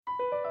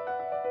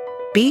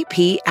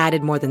BP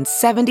added more than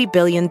 $70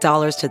 billion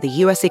to the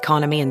U.S.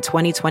 economy in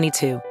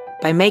 2022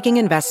 by making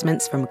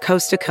investments from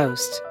coast to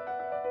coast.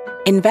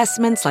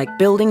 Investments like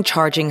building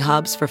charging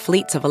hubs for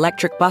fleets of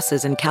electric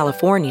buses in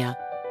California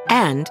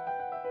and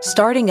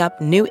starting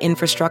up new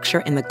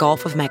infrastructure in the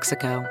Gulf of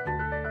Mexico.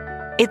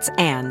 It's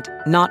and,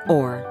 not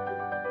or.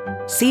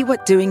 See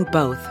what doing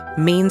both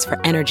means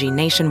for energy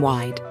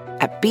nationwide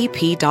at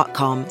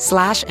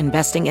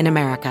bp.com/investing in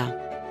America.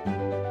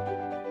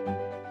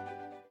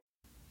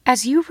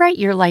 As you write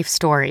your life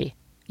story,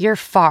 you're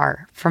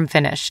far from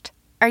finished.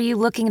 Are you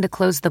looking to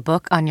close the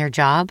book on your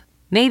job?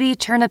 Maybe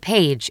turn a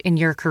page in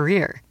your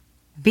career?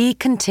 Be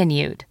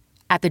continued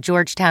at the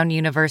Georgetown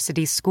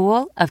University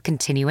School of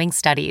Continuing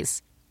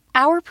Studies.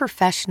 Our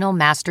professional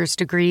master's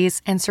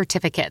degrees and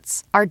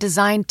certificates are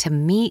designed to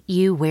meet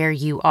you where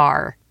you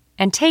are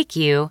and take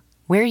you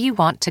where you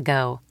want to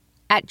go.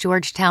 At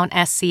Georgetown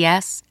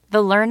SCS,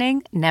 the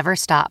learning never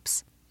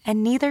stops,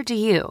 and neither do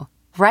you.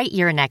 Write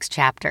your next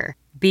chapter.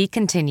 Be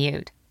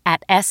continued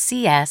at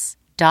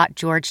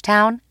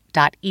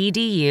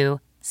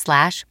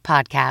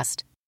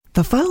scs.georgetown.edu/podcast.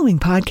 The following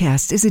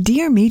podcast is a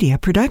Dear Media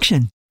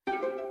production.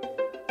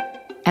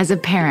 As a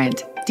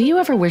parent, do you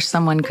ever wish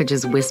someone could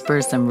just whisper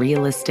some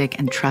realistic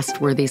and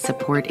trustworthy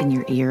support in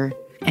your ear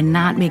and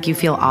not make you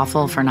feel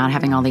awful for not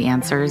having all the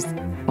answers?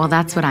 Well,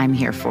 that's what I'm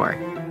here for.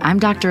 I'm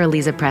Dr.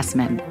 Eliza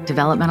Pressman,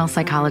 developmental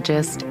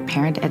psychologist,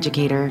 parent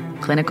educator,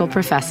 clinical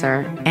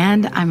professor,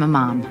 and I'm a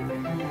mom.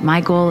 My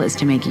goal is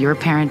to make your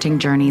parenting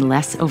journey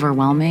less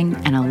overwhelming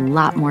and a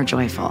lot more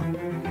joyful.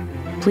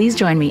 Please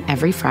join me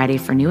every Friday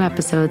for new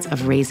episodes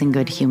of Raising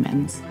Good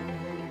Humans.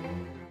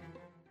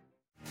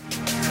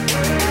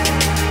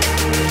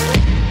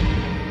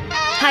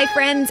 Hi,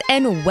 friends,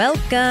 and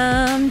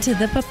welcome to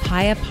the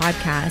Papaya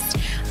Podcast.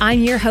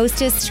 I'm your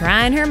hostess,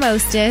 trying her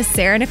mostest,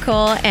 Sarah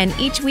Nicole, and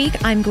each week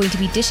I'm going to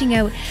be dishing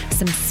out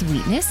some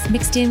sweetness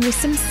mixed in with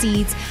some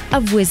seeds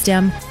of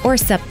wisdom or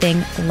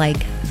something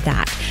like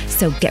that.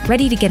 So get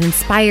ready to get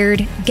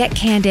inspired, get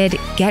candid,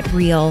 get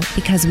real,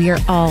 because we are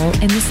all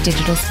in this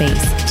digital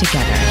space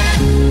together.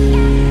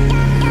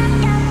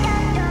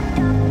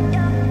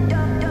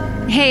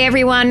 Hey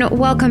everyone,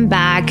 welcome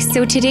back.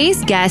 So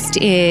today's guest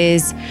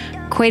is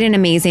quite an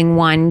amazing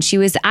one. She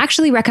was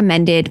actually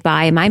recommended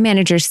by my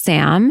manager,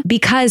 Sam,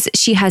 because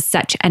she has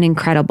such an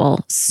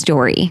incredible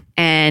story.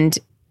 And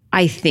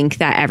I think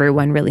that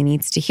everyone really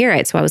needs to hear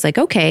it. So I was like,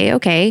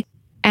 okay.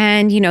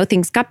 And,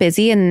 things got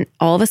busy. And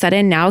all of a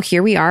sudden, now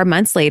here we are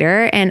months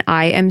later, and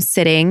I am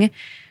sitting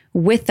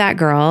with that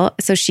girl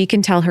so she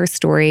can tell her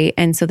story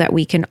and so that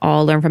we can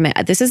all learn from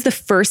it. This is the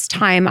first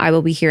time I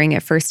will be hearing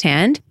it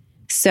firsthand.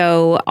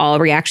 So all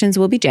reactions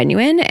will be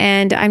genuine,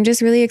 and I'm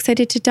just really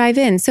excited to dive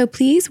in. So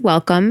please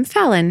welcome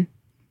Fallon.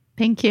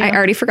 Thank you. I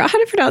already forgot how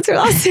to pronounce her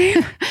last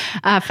name.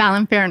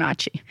 Fallon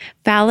Farinacci.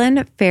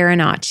 Fallon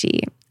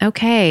Farinacci.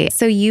 Okay.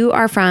 So you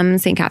are from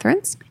St.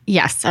 Catharines?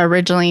 Yes,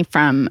 originally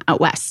from out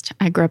west.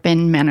 I grew up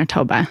in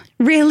Manitoba.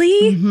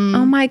 Really? Mm-hmm.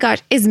 Oh my gosh.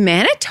 Is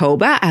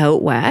Manitoba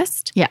out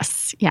west?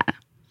 Yes. Yeah.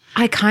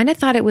 I kind of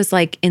thought it was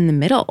like in the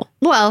middle.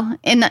 Well,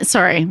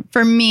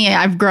 for me,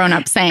 I've grown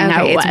up saying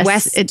out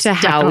west. It's west to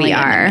how we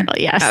are. Middle,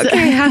 yes.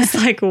 Okay. I was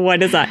like,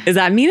 what is that? Does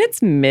that mean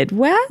it's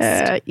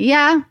Midwest?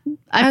 Yeah.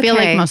 I feel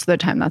like most of the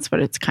time that's what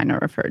it's kind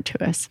of referred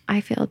to as. I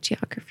failed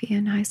geography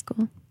in high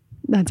school.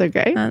 That's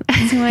okay.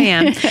 That's who I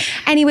am.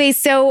 Anyway,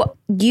 so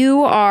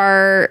you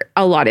are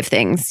a lot of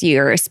things.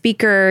 You're a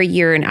speaker,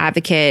 you're an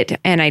advocate,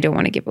 and I don't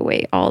want to give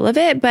away all of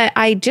it, but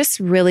I just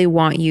really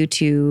want you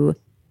to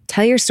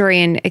tell your story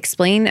and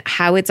explain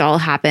how it's all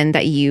happened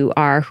that you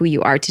are who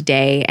you are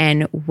today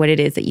and what it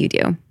is that you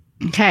do.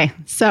 Okay.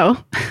 So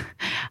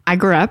I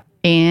grew up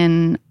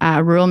in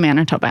rural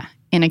Manitoba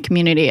in a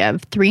community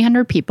of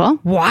 300 people.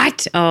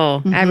 What?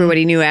 Oh,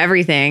 Everybody knew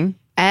everything.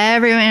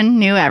 Everyone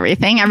knew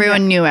everything.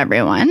 Everyone knew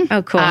everyone.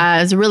 Oh, cool. It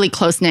was a really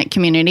close-knit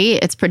community.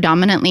 It's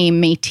predominantly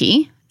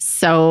Métis.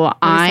 So what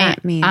does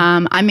that mean?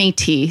 I'm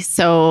Métis.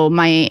 So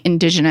my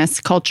indigenous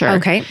culture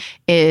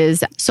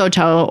is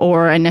Saulteaux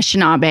or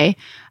Anishinaabe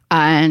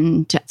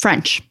and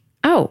French.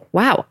 Oh,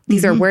 wow.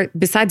 These are words,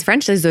 besides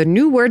French, these are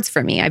new words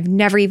for me. I've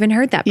never even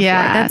heard that before.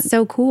 Yeah. That's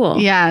so cool.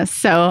 Yeah.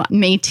 So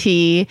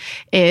Métis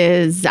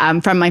is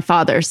from my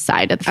father's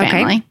side of the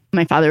family. Okay.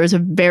 My father was a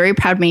very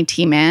proud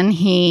Métis man.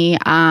 He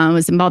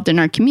was involved in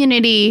our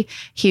community.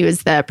 He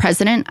was the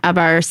president of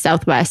our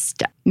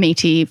Southwest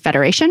Métis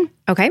Federation.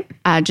 Okay.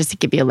 Just to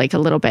give you like a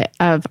little bit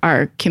of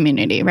our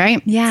community,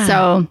 right? Yeah.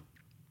 So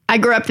I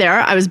grew up there.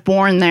 I was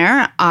born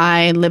there.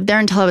 I lived there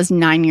until I was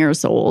 9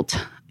 years old.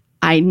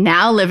 I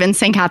now live in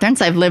St.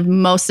 Catharines. I've lived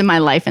most of my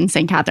life in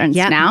St. Catharines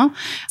now.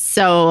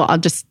 So I'll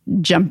just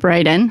jump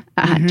right in,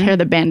 tear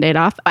the Band-Aid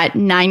off. At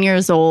 9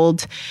 years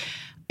old,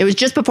 it was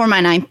just before my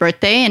 9th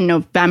birthday in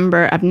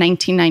November of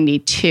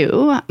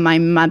 1992. My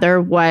mother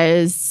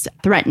was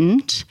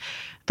threatened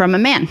from a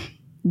man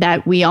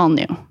that we all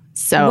knew.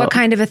 So what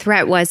kind of a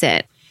threat was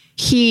it?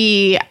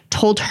 He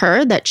told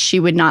her that she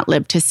would not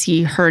live to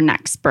see her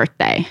next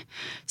birthday.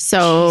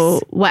 So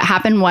what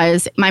happened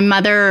was my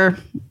mother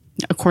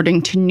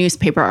according to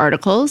newspaper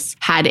articles,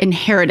 had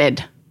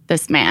inherited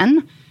this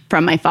man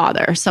from my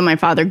father. So my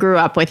father grew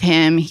up with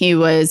him. He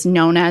was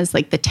known as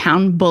like the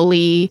town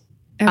bully.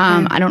 Okay.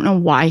 I don't know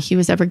why he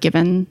was ever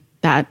given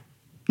that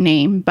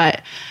name.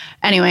 But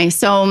anyway,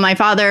 so my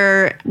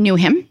father knew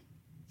him.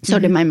 So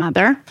did my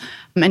mother.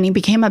 And he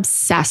became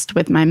obsessed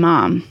with my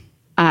mom.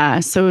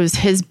 So it was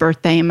his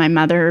birthday and my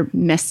mother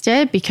missed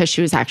it because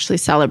she was actually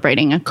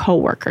celebrating a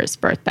coworker's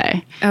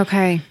birthday.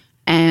 Okay.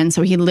 And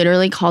so he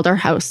literally called our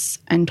house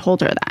and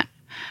told her that.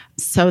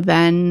 So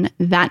then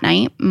that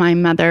night, my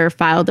mother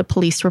filed a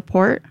police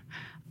report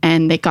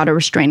and they got a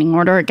restraining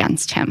order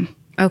against him.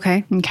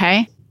 Okay.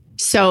 Okay.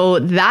 So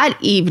that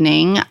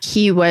evening,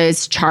 he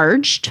was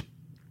charged,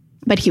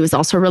 but he was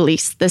also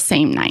released the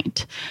same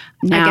night.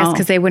 Now, I guess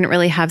because they wouldn't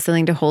really have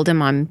something to hold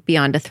him on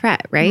beyond a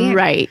threat, right?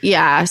 Right.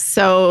 Yeah.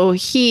 So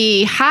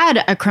he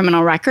had a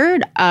criminal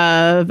record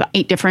of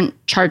 8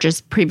 different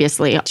charges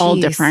previously, all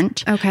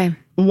different. Okay.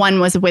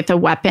 One was with a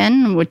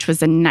weapon, which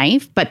was a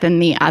knife, but then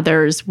the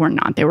others were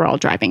not. They were all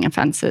driving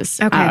offenses,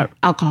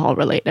 alcohol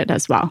related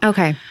as well.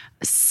 Okay.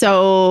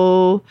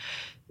 So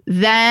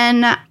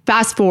then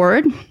fast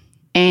forward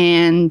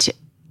and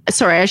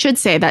sorry, I should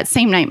say that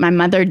same night, my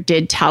mother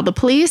did tell the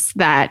police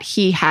that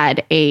he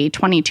had a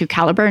 .22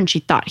 caliber and she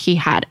thought he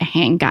had a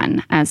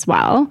handgun as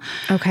well.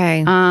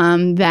 Okay.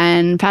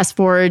 Then fast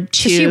forward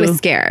to... She was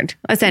scared,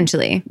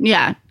 essentially.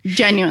 Yeah,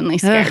 genuinely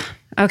scared. Ugh.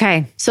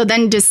 Okay. So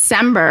then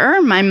December,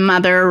 my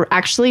mother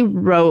actually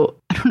wrote,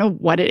 I don't know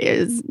what it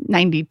is,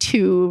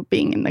 92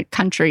 being in the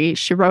country.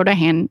 She wrote a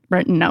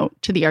handwritten note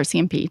to the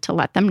RCMP to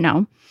let them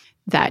know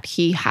that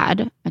he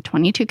had a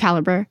 .22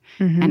 caliber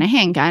and a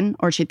handgun,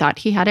 or she thought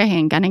he had a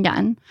handgun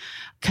again,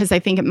 because I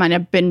think it might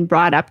have been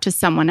brought up to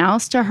someone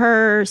else to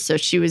her. So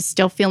she was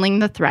still feeling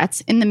the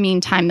threats. In the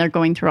meantime, they're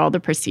going through all the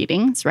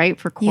proceedings, right,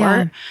 for court.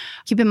 Yeah.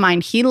 Keep in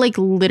mind, he like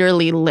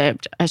literally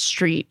lived a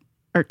street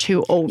or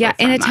two over. Yeah,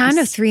 in a town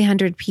us. of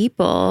 300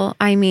 people,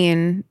 I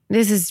mean,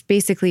 this is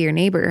basically your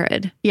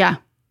neighborhood. Yeah,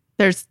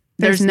 there's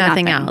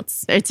nothing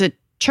else. It's a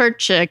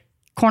church, a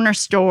corner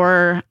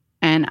store,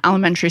 an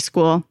elementary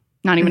school.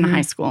 Not even a high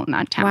school in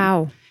that town.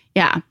 Wow.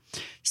 Yeah.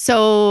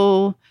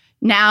 So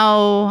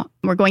now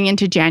we're going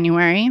into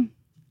January.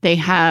 They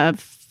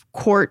have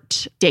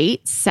court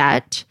date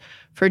set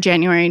for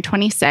January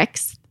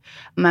 26th.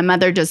 My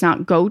mother does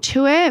not go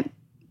to it.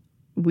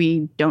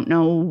 We don't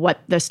know what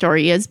the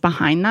story is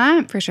behind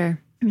that. For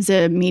sure. It was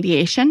a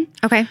mediation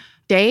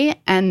day.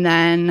 And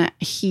then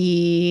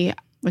he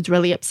was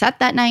really upset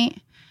that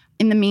night.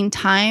 In the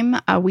meantime,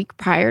 a week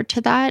prior to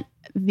that,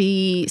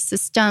 the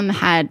system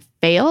had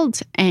failed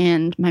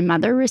and my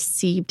mother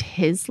received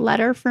his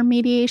letter for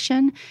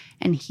mediation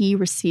and he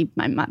received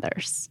my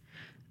mother's.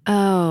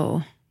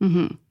 Oh.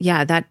 Mm-hmm.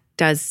 Yeah, that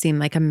does seem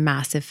like a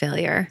massive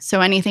failure. So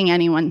anything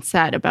anyone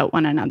said about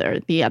one another,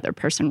 the other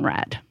person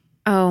read.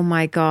 Oh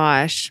my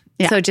gosh.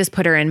 Yeah. So just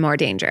put her in more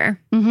danger.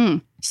 Mm-hmm.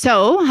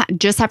 So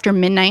just after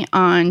midnight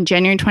on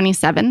January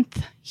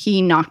 27th,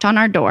 he knocked on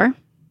our door.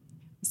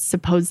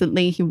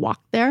 Supposedly he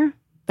walked there,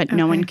 but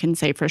no one can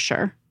say for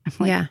sure. I'm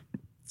like, yeah.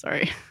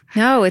 Sorry.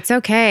 No, it's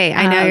okay.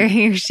 I know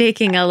you're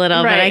shaking a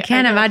little, but I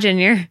can't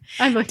imagine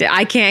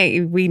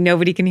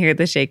nobody can hear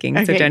the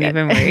shaking, so don't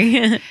even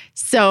worry.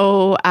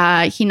 So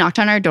he knocked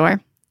on our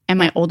door and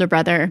my older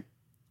brother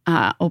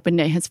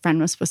opened it. His friend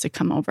was supposed to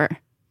come over.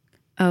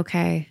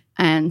 Okay.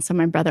 And so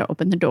my brother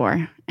opened the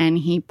door and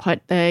he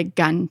put the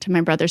gun to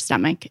my brother's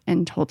stomach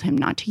and told him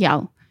not to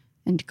yell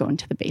and to go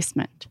into the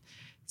basement.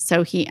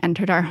 So he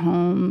entered our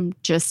home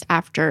just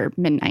after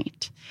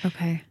midnight.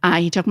 Okay.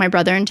 He took my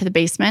brother into the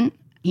basement.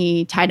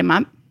 He tied him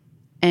up.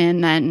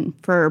 And then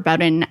for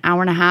about an hour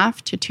and a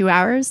half to 2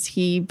 hours,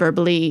 he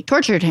verbally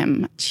tortured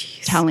him,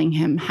 telling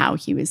him how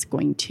he was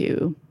going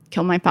to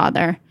kill my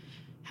father,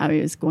 how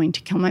he was going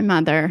to kill my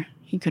mother.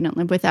 He couldn't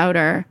live without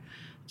her.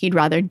 He'd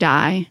rather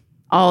die.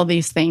 All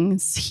these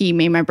things. He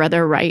made my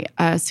brother write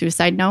a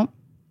suicide note,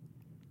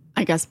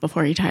 I guess,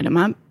 before he tied him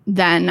up.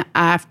 Then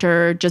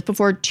just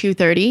before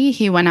 2:30,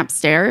 he went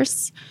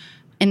upstairs.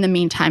 In the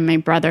meantime,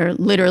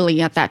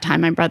 literally at that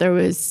time, my brother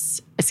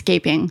was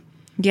escaping.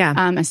 Yeah.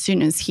 As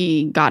soon as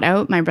he got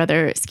out, my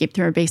brother escaped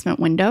through a basement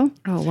window.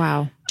 Oh,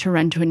 wow. To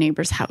run to a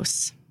neighbor's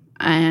house.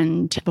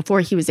 And before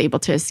he was able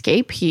to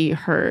escape, he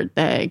heard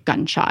the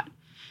gunshot.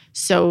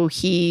 So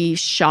he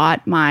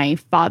shot my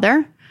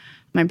father.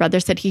 My brother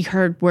said he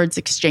heard words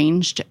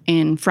exchanged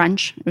in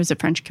French. It was a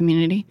French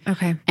community.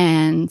 Okay.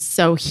 And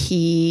so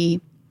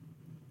he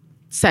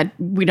said,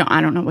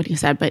 I don't know what he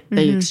said, but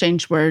they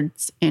exchanged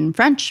words in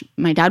French.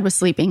 My dad was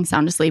sleeping,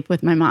 sound asleep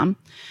with my mom.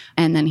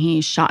 And then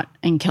he shot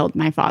and killed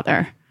my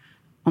father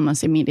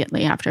almost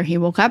immediately after he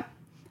woke up.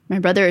 My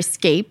brother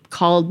escaped,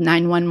 called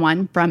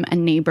 911 from a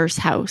neighbor's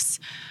house.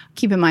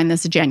 Keep in mind,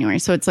 this is January.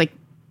 So it's like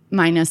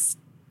minus,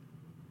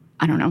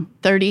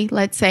 30,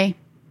 let's say.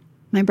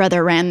 My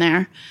brother ran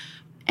there.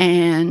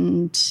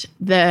 And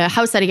the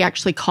house that he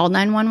actually called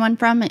 911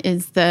 from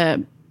is they're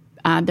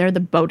the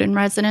Bowden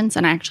residents,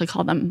 and I actually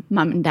call them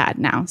mom and dad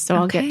now. So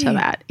I'll get to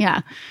that.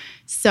 Yeah.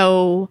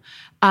 So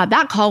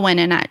that call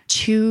went in at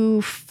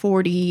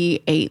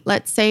 2:48,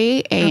 let's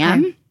say,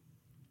 a.m. Okay.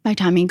 By the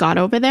time he got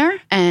over there.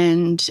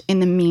 And in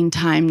the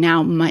meantime,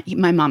 now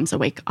my mom's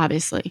awake,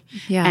 obviously.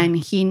 Yeah. And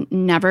he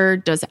never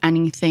does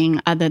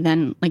anything other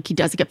than, like, he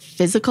does get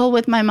physical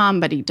with my mom,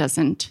 but he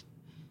doesn't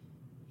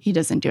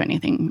do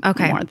anything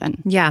more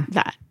than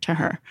that to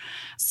her.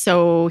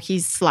 So he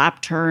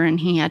slapped her and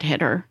he had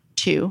hit her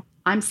too.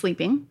 I'm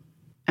sleeping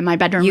and my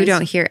bedroom You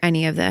don't hear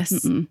any of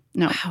this?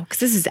 No. Wow, because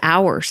this is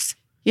hours.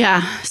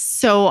 Yeah.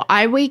 So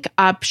I wake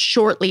up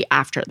shortly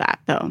after that,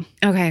 though.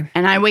 Okay.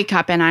 And I wake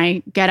up and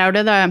I get out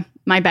of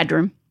my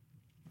bedroom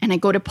and I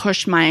go to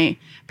push my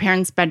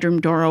parents' bedroom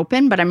door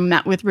open, but I'm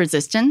met with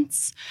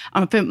resistance.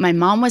 I don't know if my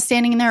mom was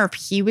standing there or if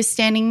he was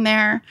standing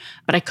there,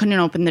 but I couldn't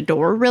open the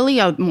door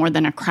really more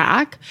than a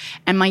crack.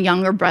 And my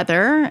younger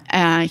brother,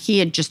 he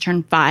had just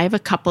turned 5 a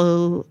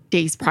couple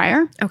days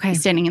prior. Okay. He's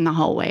standing in the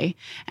hallway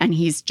and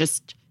he's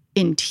just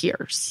in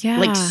tears, Yeah.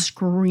 like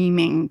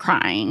screaming,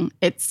 crying.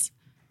 It's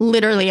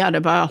literally out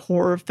of a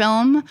horror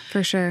film.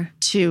 For sure.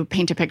 To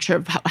paint a picture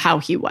of how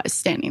he was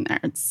standing there.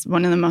 It's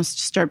one of the most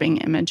disturbing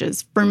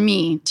images for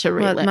me to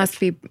relive. Well, it must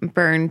be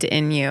burned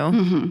in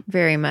you.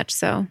 Very much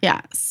so. Yeah.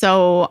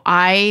 So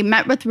I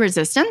met with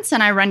resistance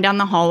and I run down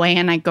the hallway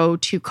and I go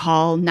to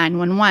call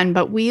 911.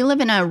 But we live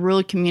in a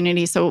rural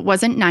community, so it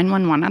wasn't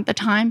 911 at the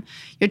time.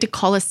 You had to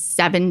call a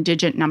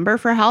 7-digit number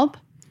for help.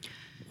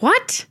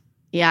 What?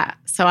 Yeah.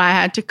 So I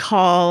had to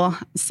call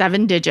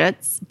 7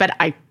 digits, but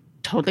I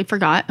totally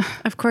forgot.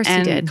 Of course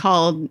and you did.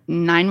 Called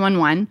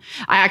 911.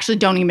 I actually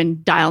don't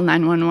even dial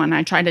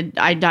 911.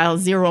 I dial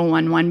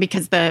 011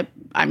 because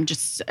I'm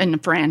just in a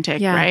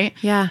frantic, right?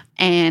 Yeah.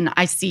 And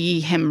I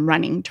see him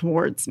running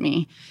towards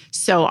me.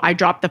 So I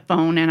drop the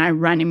phone and I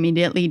run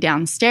immediately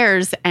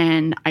downstairs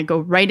and I go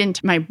right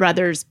into my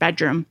brother's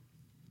bedroom.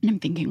 And I'm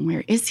thinking,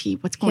 where is he?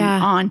 What's going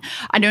on?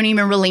 I don't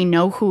even really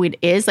know who it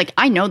is. Like,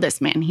 I know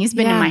this man. He's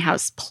been in my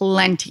house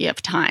plenty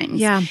of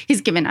times. Yeah. He's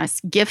given us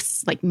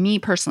gifts, like me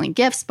personally,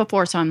 gifts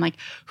before. So I'm like,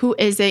 who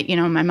is it? You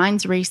know, my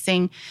mind's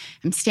racing.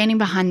 I'm standing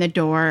behind the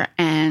door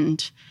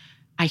and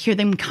I hear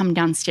them come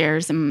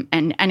downstairs.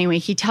 And anyway,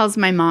 he tells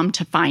my mom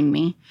to find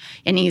me.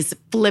 And he's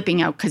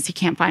flipping out because he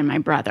can't find my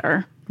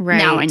brother. Right.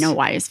 Now I know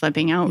why he's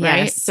flipping out, right?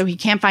 Yes. So he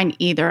can't find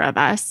either of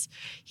us.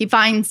 He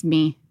finds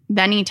me.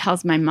 Then he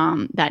tells my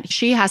mom that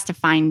she has to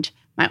find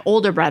my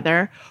older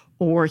brother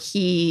or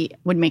he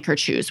would make her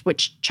choose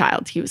which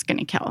child he was going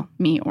to kill,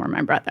 me or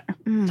my brother.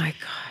 Oh my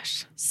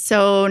gosh.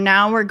 So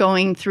now we're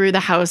going through the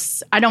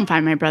house. I don't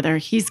find my brother.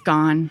 He's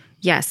gone.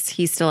 Yes,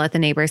 he's still at the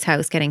neighbor's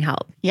house getting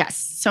help. Yes.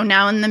 So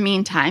now in the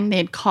meantime, they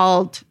had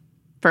called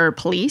for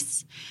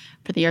police,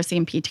 for the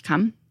RCMP to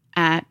come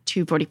at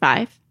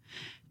 2:45.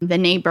 The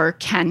neighbor,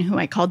 Ken, who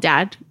I call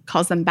Dad,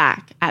 calls them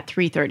back at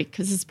 3:30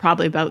 because it's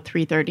probably about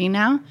 3:30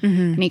 now.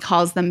 And he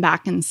calls them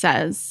back and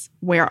says,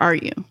 "Where are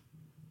you?"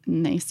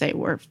 And they say,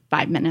 "We're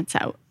 5 minutes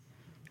out.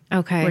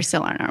 Okay. We're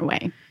still on our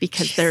way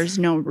because there's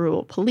no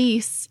rural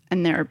police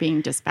and they're being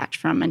dispatched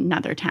from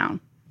another town."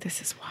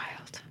 This is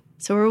wild.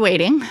 So we're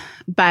waiting.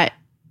 But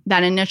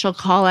that initial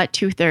call at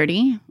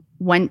 2:30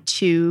 went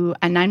to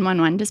a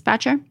 911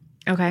 dispatcher.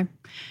 Okay.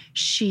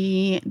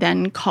 She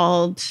then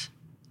called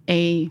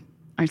a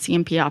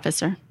RCMP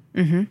officer.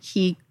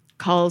 He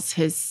calls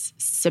his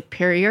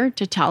superior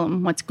to tell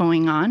him what's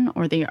going on,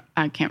 or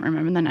I can't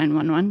remember, the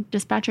 911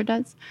 dispatcher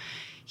does.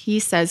 He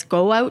says,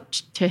 go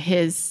out to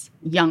his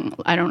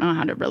I don't know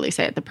how to really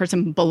say it, the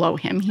person below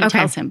him. He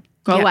tells him,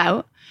 go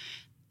out,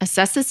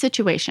 assess the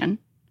situation,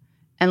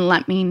 and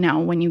let me know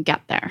when you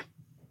get there.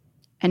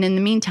 And in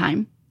the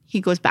meantime, he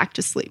goes back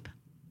to sleep.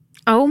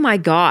 Oh my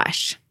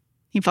gosh.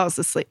 He falls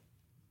asleep.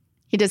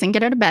 He doesn't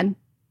get out of bed.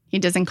 He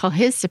doesn't call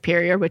his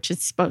superior, which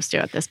is supposed to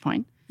at this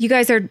point. You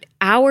guys are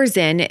hours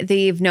in.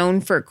 They've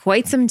known for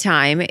quite some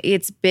time.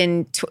 It's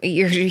been,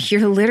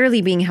 you're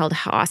literally being held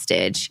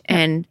hostage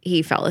and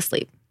he fell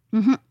asleep.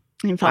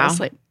 He fell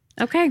asleep.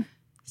 Okay.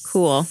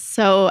 Cool.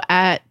 So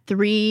at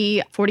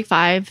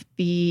 3:45,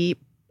 the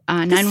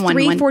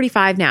 911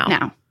 3:45 now.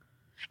 Now.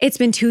 It's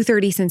been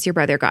 2:30 since your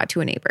brother got to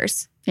a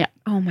neighbor's. Yeah.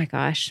 Oh my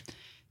gosh.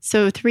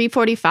 So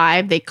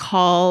 3:45, they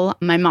call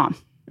my mom,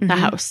 the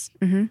house.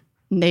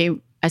 They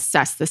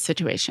assess the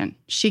situation.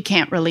 She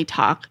can't really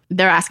talk.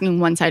 They're asking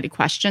one-sided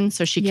questions,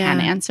 so she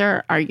can't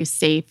answer. Are you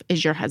safe?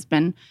 Is your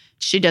husband?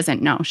 She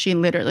doesn't know. She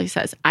literally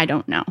says, I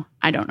don't know.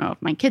 I don't know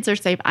if my kids are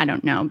safe. I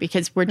don't know,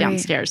 because we're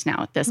downstairs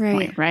now at this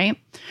point, right?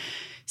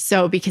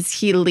 So because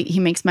he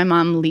makes my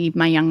mom leave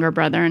my younger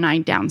brother and I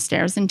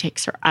downstairs and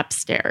takes her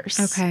upstairs.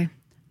 Okay.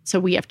 So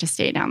we have to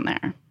stay down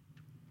there.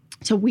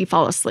 So we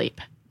fall asleep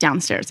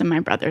downstairs in my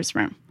brother's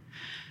room.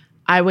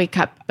 I wake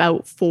up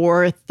about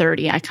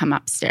 4:30. I come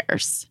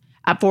upstairs.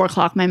 At 4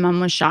 o'clock, my mom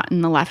was shot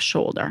in the left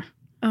shoulder.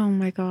 Oh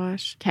my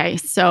gosh. Okay,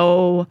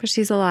 so But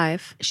she's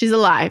alive. she's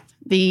alive.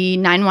 The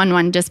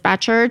 911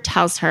 dispatcher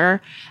tells her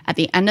at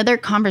the end of their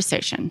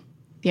conversation,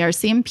 the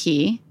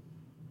RCMP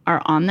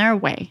are on their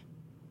way.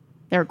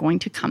 They're going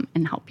to come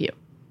and help you.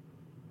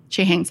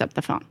 She hangs up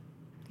the phone.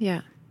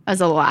 Yeah. As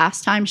the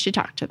last time she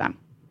talked to them.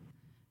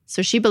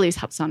 So she believes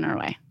help's on her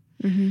way.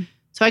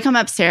 So I come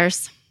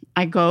upstairs.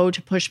 I go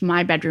to push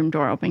my bedroom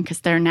door open because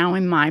they're now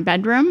in my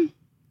bedroom.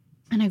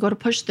 And I go to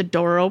push the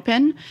door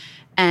open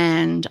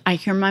and I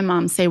hear my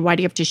mom say, why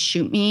do you have to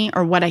shoot me?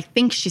 Or what I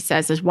think she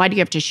says is, why do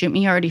you have to shoot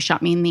me? You already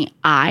shot me in the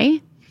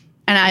eye.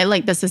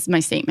 And this is my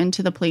statement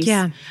to the police.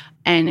 Yeah.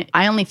 And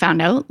I only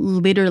found out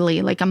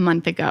literally like a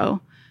month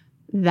ago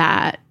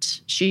that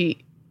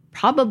she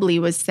probably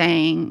was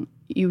saying,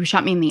 you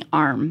shot me in the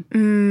arm.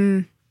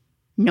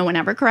 No one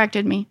ever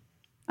corrected me.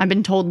 I've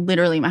been told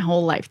literally my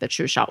whole life that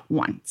she was shot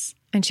once.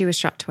 And she was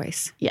shot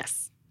twice.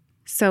 Yes.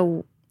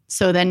 So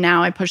then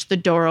now I push the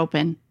door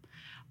open.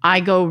 I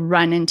go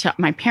run into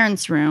my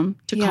parents' room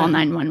to call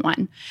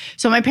 911.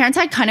 So my parents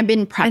had kind of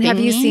been prepping And have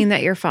you me. seen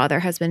that your father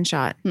has been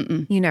shot?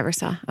 Mm-mm. You never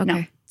saw? Okay.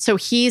 No. So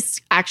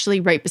he's actually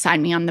right beside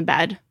me on the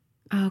bed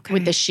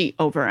with the sheet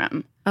over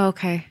him.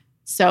 Okay.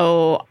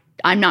 So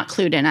I'm not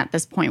clued in at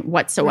this point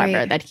whatsoever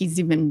Right. that he's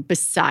even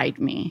beside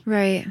me.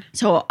 Right.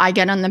 So I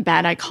get on the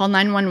bed, I call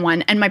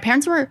 911, and my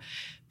parents were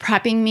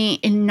prepping me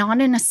not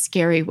in a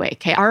scary way.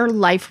 Okay. Our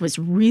life was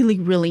really,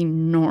 really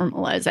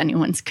normal as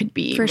anyone's could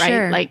be. For right?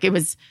 sure. Like it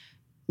was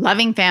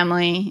loving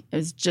family. It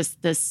was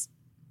just this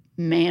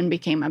man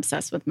became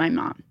obsessed with my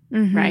mom.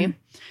 Mm-hmm. Right.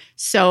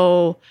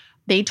 So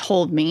they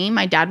told me,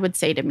 my dad would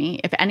say to me,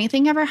 if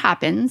anything ever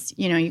happens,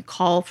 you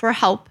call for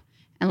help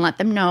and let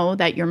them know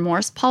that you're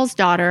Morris Paul's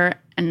daughter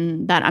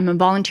and that I'm a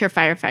volunteer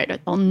firefighter.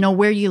 They'll know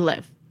where you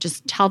live.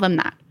 Just tell them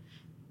that.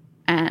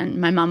 And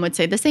my mom would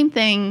say the same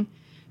thing,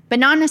 but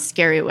not in a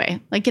scary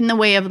way, like in the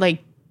way of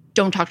like,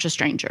 don't talk to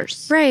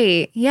strangers.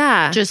 Right.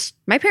 Yeah. Just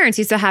my parents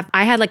used to have,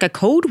 I had like a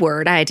code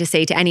word I had to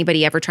say to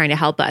anybody ever trying to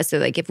help us. So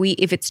like if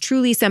it's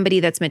truly somebody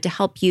that's meant to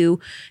help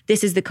you,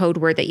 this is the code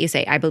word that you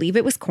say. I believe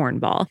it was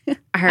cornball.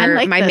 I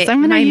like this. I'm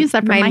going to use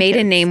that for my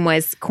maiden kids. name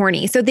was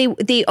Corny. So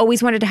they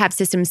always wanted to have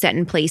systems set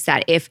in place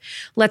that if,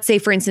 let's say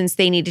for instance,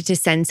 they needed to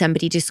send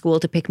somebody to school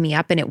to pick me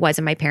up and it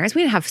wasn't my parents,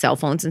 we didn't have cell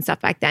phones and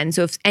stuff back then.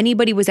 So if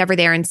anybody was ever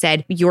there and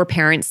said, your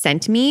parents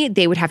sent me,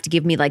 they would have to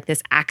give me like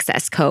this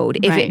access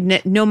code. Right.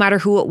 If no matter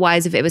who it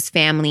was, if it was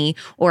family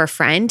or a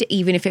friend,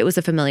 even if it was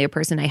a familiar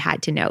person, I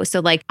had to know.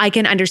 So like, I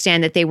can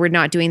understand that they were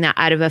not doing that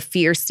out of a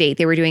fear state.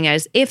 They were doing it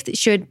as if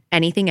should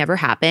anything ever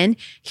happen,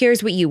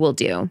 here's what you will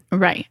do.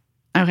 Right.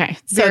 Okay.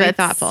 So Very that's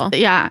thoughtful.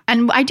 Yeah.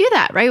 And I do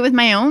that, right? With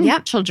my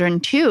own children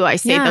too. I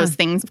say those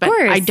things, but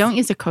course. I don't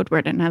use a code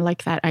word and I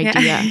like that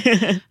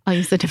idea. I'll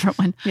use a different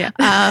one. Yeah.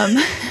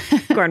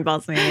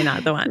 Cornball's maybe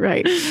not the one.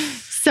 Right.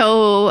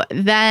 So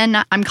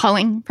then I'm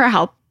calling for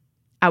help.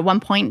 At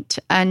one point,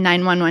 a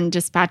 911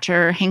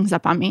 dispatcher hangs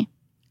up on me.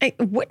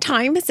 What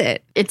time is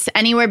it? It's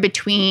anywhere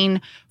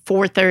between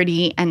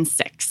 4:30 and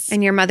 6.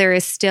 And your mother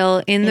is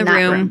still in the that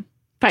room.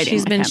 fighting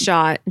She's with been him.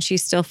 shot and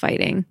she's still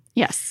fighting.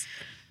 Yes.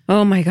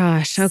 Oh my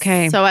gosh.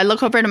 Okay. So I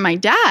look over to my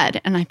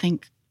dad and I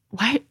think,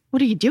 what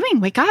are you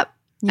doing? Wake up.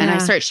 And I Yeah.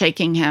 start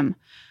shaking him.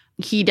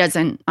 He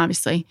doesn't,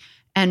 obviously.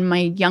 And my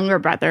younger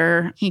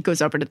brother, he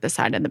goes over to the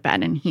side of the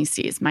bed and he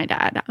sees my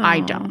dad. I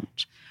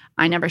don't.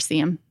 I never see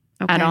him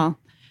at all.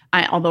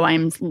 Although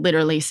I'm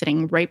literally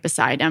sitting right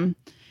beside him.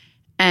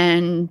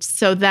 And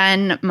so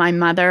then my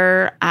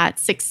mother at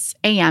 6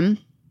 a.m.,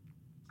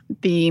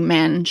 the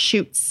man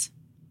shoots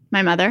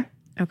my mother.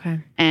 Okay.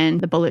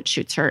 And the bullet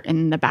shoots her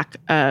in the back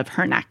of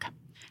her neck.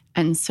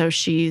 And so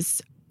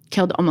she's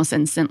killed almost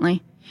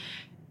instantly.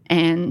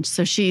 And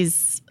so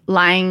she's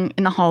lying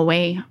in the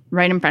hallway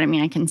right in front of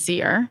me. I can see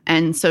her.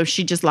 And so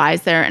she just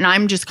lies there. And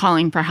I'm just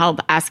calling for help,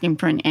 asking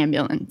for an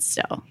ambulance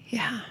still.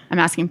 Yeah. I'm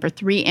asking for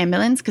 3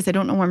 ambulances because I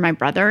don't know where my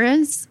brother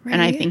is. Right.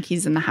 And I think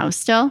he's in the house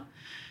still.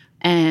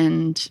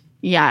 And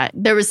yeah,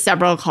 there was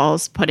several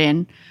calls put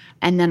in.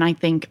 And then I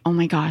think, oh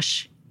my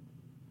gosh,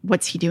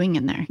 what's he doing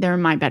in there? They're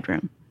in my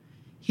bedroom.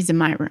 He's in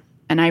my room.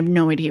 And I have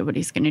no idea what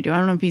he's going to do. I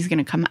don't know if he's going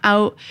to come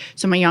out.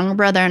 So my younger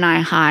brother and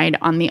I hide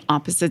on the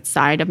opposite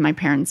side of my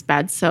parents'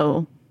 bed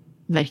so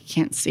that he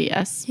can't see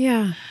us.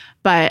 Yeah.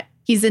 But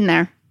he's in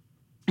there.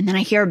 And then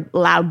I hear a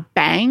loud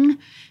bang.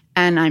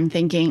 And I'm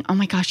thinking, oh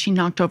my gosh, he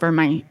knocked over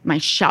my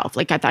shelf.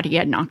 Like I thought he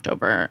had knocked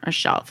over a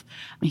shelf.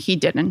 He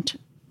didn't.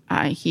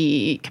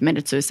 He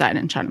committed suicide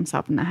and shot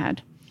himself in the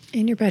head.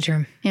 In your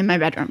bedroom. In my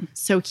bedroom.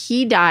 So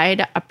he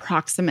died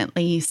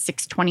approximately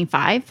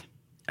 6:25.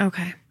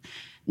 Okay.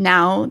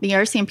 Now, the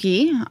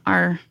RCMP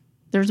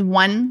there's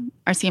one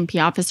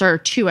RCMP officer, or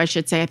two, I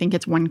should say. I think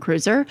it's one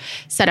cruiser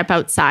set up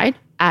outside.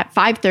 At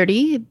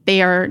 5:30,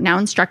 they are now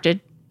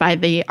instructed by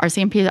the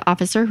RCMP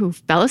officer who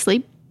fell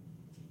asleep.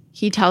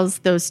 He tells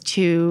those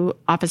 2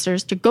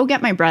 officers to go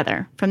get my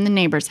brother from the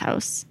neighbor's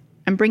house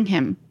and bring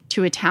him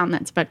to a town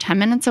that's about 10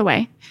 minutes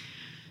away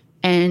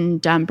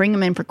and bring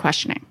him in for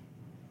questioning.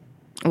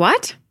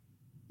 What?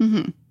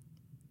 Mm-hmm.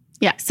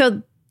 Yeah.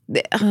 So,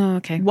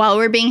 okay. While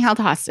we're being held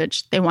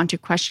hostage, they want to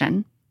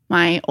question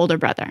my older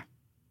brother.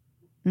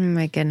 Oh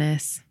my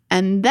goodness.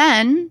 And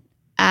then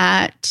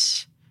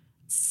at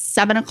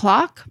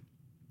 7:00,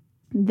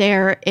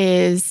 there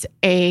is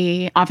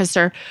a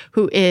officer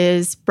who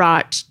is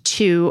brought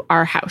to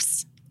our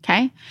house.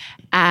 Okay.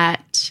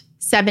 At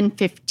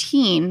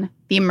 7:15,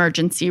 the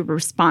emergency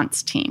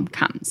response team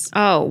comes.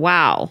 Oh,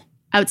 wow.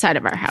 outside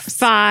of our house.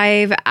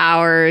 5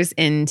 hours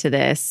into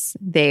this,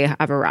 they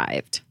have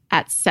arrived.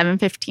 At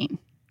 7:15.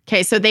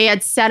 Okay, so they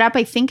had set up,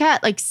 I think,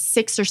 at like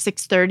 6 or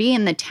 6:30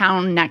 in the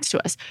town next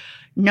to us.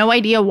 No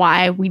idea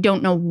why. We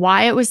don't know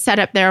why it was set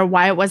up there,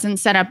 why it wasn't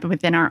set up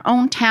within our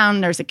own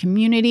town. There's a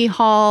community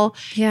hall.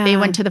 Yeah. They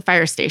went to the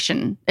fire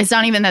station. It's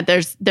not even that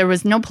there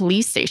was no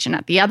police station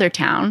at the other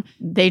town.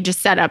 They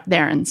just set up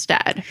there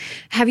instead.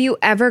 Have you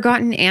ever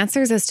gotten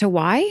answers as to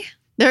why?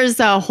 There's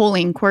a whole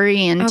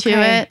inquiry into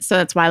it. So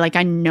that's why like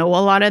I know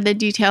a lot of the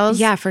details.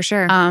 Yeah, for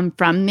sure.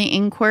 From the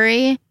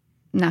inquiry.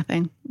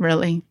 Nothing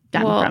really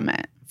done from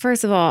it.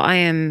 First of all, I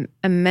am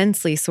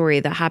immensely sorry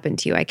that happened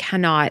to you. I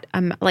cannot,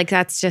 like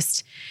that's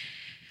just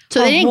So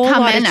they didn't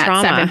come in at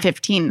trauma.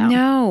 7:15 though.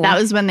 No. That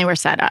was when they were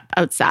set up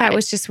outside. That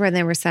was just when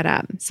they were set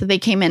up. So they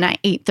came in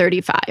at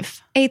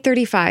 8:35.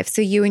 8:35.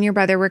 So you and your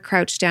brother were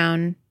crouched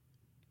down,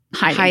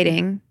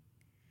 hiding.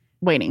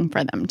 Waiting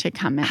for them to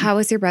come in. How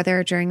was your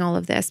brother during all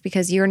of this?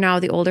 Because you're now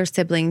the older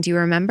sibling. Do you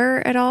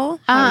remember at all?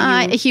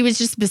 He was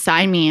just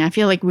beside me. I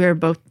feel like we were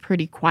both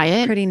pretty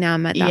quiet. Pretty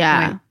numb at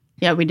that point.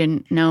 Yeah, we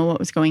didn't know what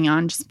was going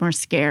on, just more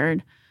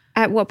scared.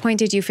 At what point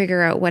did you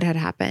figure out what had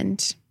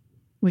happened?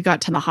 We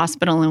got to the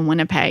hospital in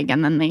Winnipeg,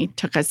 and then they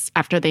took us,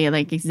 after they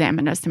like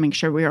examined us to make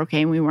sure we were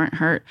okay and we weren't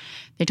hurt,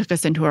 they took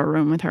us into a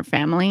room with her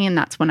family. And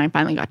that's when I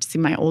finally got to see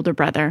my older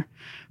brother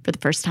for the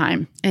first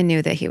time. I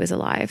knew that he was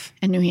alive.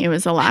 I knew he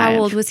was alive. How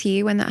old was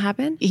he when that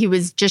happened? He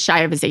was just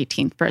shy of his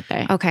 18th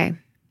birthday. Okay.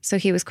 So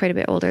he was quite a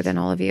bit older than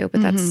all of you,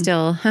 but that's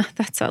still,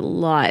 that's a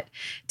lot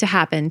to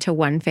happen to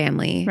one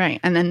family. Right.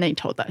 And then they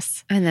told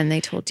us. And then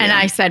they told you. And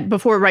I said,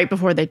 right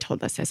before they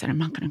told us, I said, I'm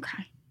not going to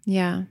cry.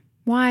 Yeah.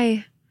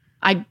 Why?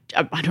 I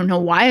don't know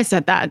why I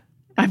said that.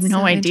 I have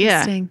no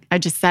idea. I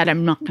just said,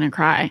 I'm not going to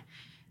cry.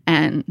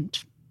 And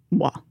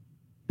well,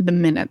 the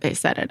minute they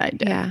said it, I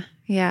did. Yeah.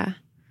 Yeah.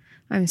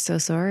 I'm so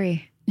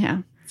sorry.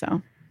 Yeah.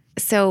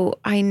 So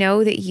I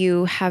know that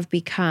you have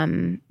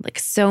become, like,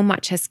 so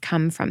much has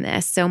come from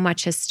this. So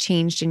much has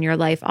changed in your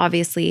life.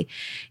 Obviously,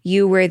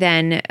 you were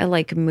then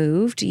like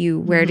moved.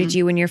 Where did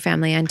you and your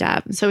family end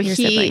up? So your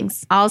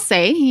siblings? I'll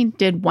say he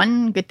did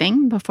one good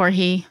thing before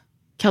he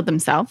killed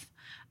himself.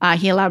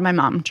 He allowed my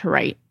mom to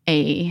write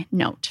a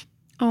note.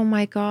 Oh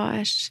my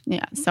gosh.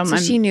 Yeah. So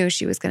she knew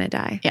she was going to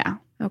die. Yeah.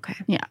 Okay.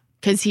 Yeah.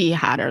 Because he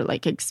had her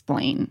like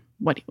explain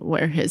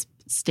where his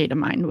state of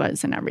mind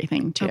was and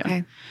everything too.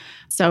 Okay.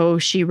 So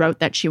she wrote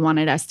that she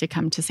wanted us to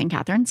come to St.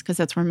 Catharines because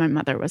that's where my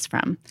mother was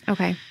from.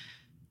 Okay.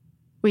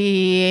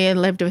 We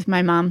lived with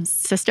my mom's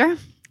sister.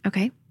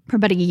 Okay. For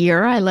about a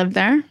year, I lived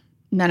there.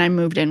 And then I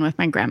moved in with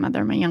my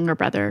grandmother. My younger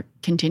brother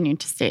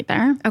continued to stay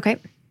there. Okay.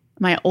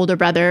 My older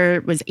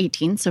brother was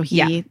 18, so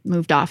he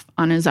moved off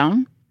on his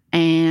own.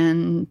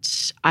 And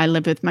I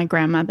lived with my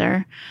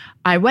grandmother.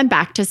 I went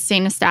back to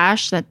St.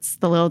 Eustache. That's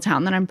the little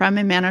town that I'm from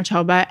in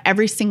Manitoba.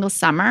 Every single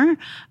summer.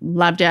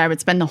 Loved it. I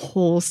would spend the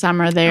whole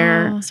summer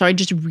there. So I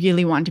just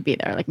really wanted to be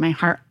there. Like my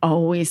heart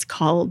always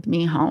called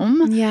me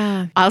home.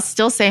 Yeah. I'll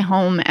still say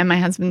home. And my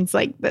husband's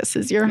like, this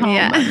is your home.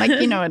 Yeah. I'm like,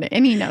 you know what?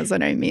 And he knows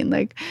what I mean.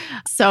 Like,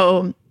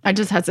 so I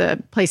just has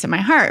a place in my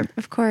heart.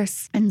 Of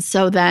course. And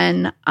so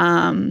then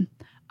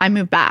I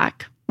moved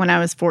back when I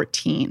was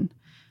 14.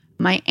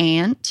 My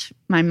aunt,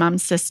 my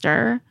mom's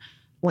sister,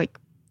 like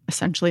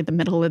essentially the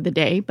middle of the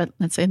day, but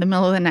let's say the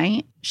middle of the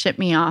night, shipped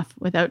me off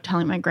without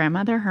telling my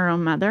grandmother, her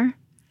own mother.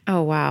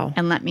 Oh, wow.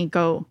 And let me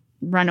go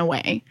run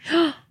away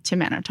to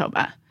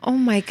Manitoba. Oh,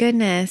 my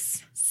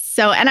goodness.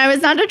 So, and I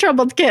was not a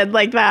troubled kid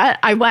like that.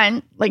 I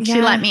went, like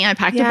she let me, I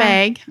packed a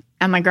bag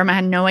and my grandma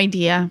had no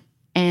idea.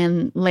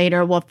 And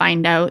later we'll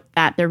find out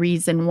that the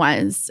reason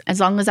was, as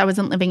long as I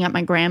wasn't living at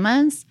my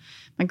grandma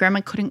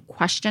couldn't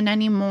question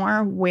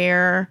anymore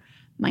where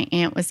my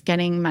aunt was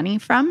getting money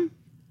from.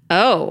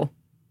 Oh.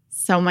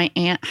 So my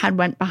aunt had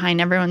went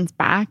behind everyone's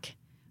back.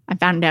 I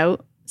found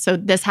out. So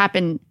this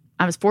happened,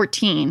 I was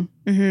 14.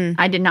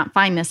 I did not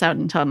find this out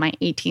until my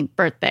 18th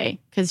birthday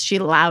because she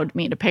allowed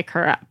me to pick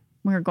her up.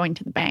 We were going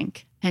to the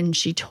bank and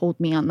she told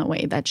me on the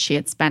way that she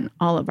had spent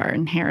all of our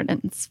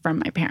inheritance from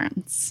my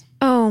parents.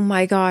 Oh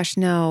my gosh,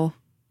 no.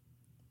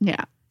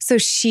 Yeah. So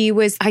she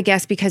was, I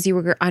guess because you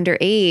were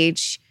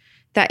underage,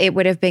 that it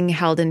would have been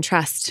held in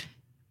trust.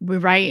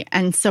 Right.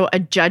 And so a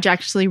judge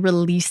actually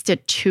released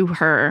it to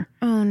her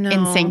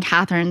in St.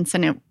 Catharines,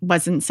 and it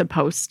wasn't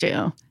supposed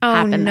to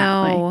happen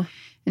that way.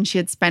 And she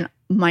had spent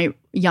my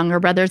younger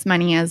brother's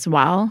money as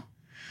well.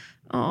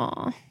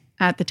 Oh.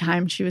 At the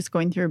time she was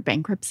going through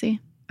bankruptcy.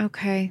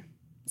 Okay.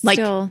 Like,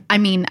 Still. I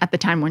mean, at the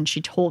time when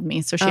she told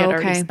me. So she had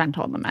already spent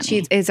all the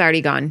money. It's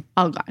already gone.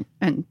 All gone.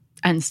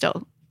 And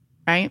still,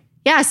 right?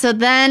 Yeah. So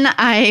then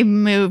I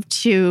moved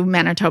to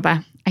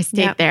Manitoba. I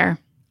stayed there.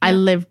 I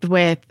lived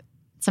with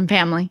some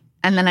family.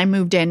 And then I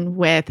moved in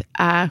with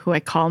who I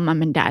call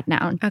mom and dad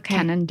now,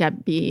 Ken and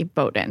Debbie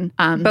Bowden.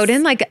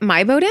 Bowden, like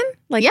my Bowden?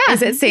 Like,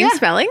 is it same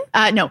spelling?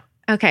 No,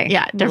 Okay.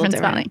 Yeah, different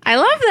spelling. I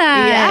love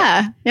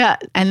that. Yeah.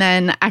 And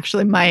then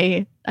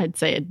actually I'd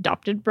say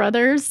adopted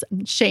brothers,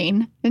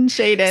 Shane and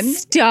Shaden.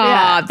 Stop.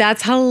 Yeah.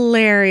 That's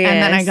hilarious.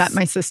 And then I got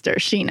my sister,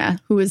 Sheena,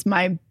 who is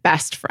my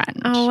best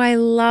friend. Oh, I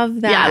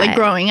love that. Yeah, like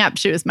growing up,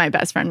 she was my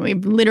best friend.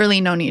 We've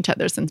literally known each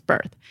other since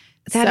birth.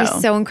 That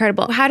is so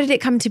incredible. How did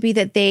it come to be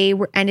that they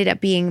ended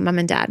up being mom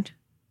and dad?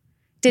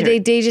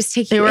 Did they just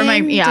take you in?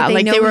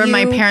 They were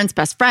my parents'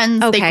 best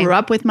friends. Okay. They grew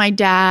up with my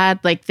dad.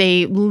 Like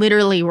they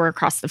literally were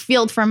across the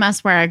field from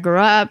us where I grew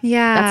up.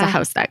 Yeah. That's a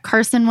house that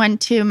Carson went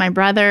to, my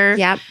brother.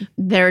 Yep.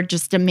 They're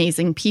just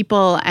amazing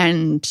people.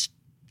 And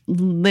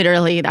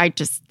literally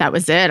that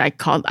was it.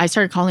 I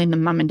started calling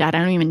them mom and dad. I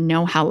don't even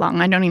know how long.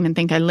 I don't even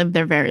think I lived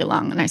there very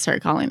long. And I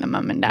started calling them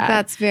mom and dad.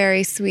 That's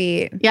very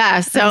sweet.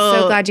 Yeah. So I'm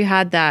so glad you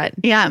had that.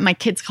 Yeah. My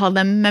kids call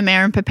them ma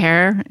mère and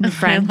père in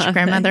French,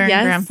 grandmother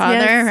and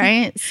grandfather.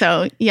 Right.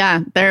 So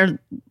yeah, they're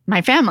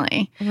my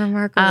family.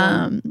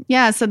 Remarkable.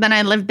 So then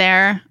I lived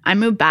there. I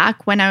moved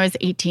back when I was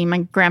 18. My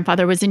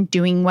grandfather wasn't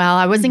doing well.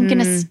 I wasn't going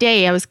to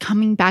stay. I was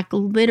coming back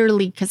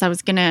literally because I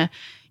was going to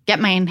get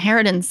my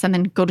inheritance and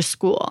then go to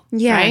school.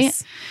 Yes.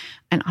 Right?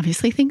 And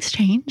obviously things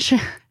change.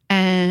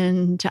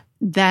 And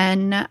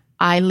then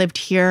I lived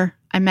here.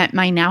 I met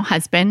my now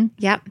husband.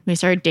 Yep. We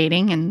started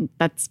dating, and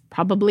that's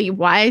probably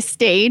why I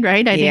stayed,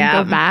 right? I didn't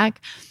go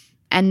back.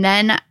 And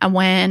then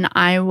when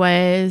I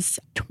was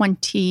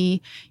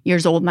 20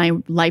 years old, my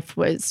life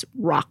was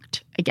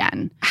rocked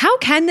again. How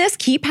can this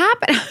keep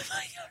happening? I'm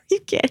like, are you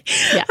kidding?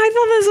 Yeah. I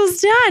thought this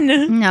was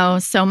done. No.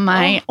 So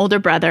my older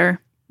brother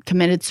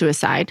committed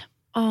suicide.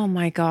 Oh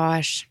my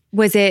gosh.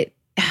 Was it,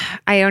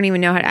 I don't even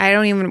know I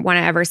don't even want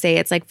to ever say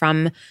it's like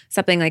from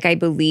something like I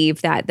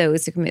believe that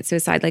those who commit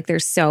suicide, like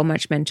there's so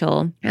much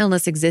mental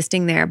illness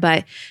existing there,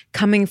 but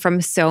coming from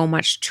so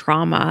much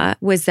trauma,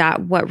 was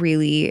that what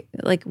really,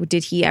 like,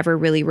 did he ever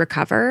really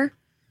recover?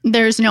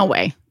 There's no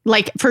way.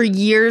 Like for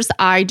years,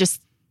 at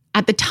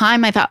the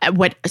time I thought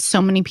what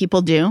so many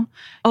people do,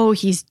 oh,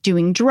 he's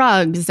doing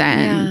drugs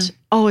and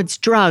it's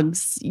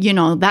drugs. You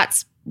know,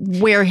 that's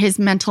where his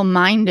mental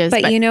mind is.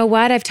 But you know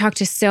what?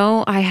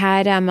 I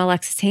had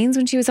Alexis Haynes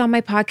when she was on my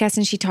podcast,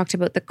 and she talked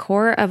about the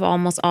core of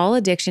almost all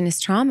addiction is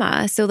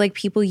trauma. So like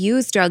people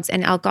use drugs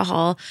and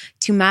alcohol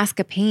to mask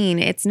a pain.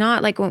 It's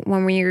not like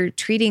when you're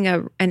treating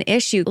an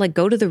issue, like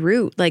go to the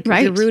root. Like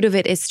the root of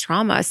it is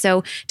trauma. So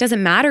it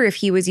doesn't matter if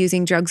he was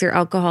using drugs or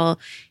alcohol.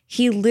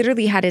 He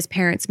literally had his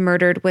parents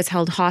murdered, was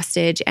held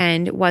hostage,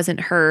 and wasn't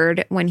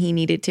heard when he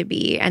needed to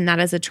be. And that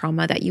is a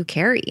trauma that you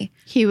carry.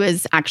 He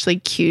was actually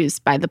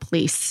accused by the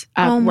police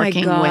of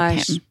working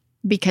with him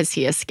because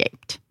he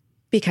escaped.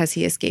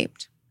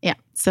 Yeah.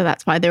 So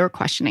that's why they were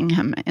questioning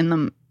him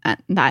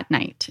that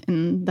night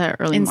in the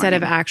early morning. Instead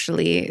of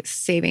actually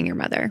saving your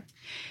mother.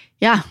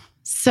 Yeah.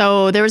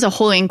 So there was a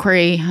whole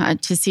inquiry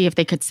to see if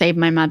they could save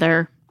my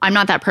mother. I'm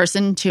not that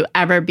person to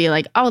ever be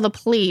like, oh, the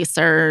police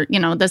or,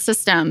 the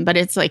system. But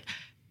it's like,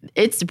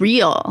 it's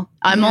real.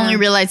 I'm only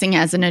realizing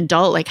as an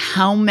adult, like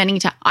how many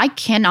times, I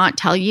cannot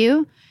tell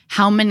you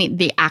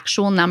the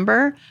actual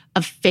number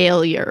of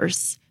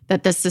failures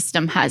that the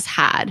system has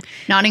had,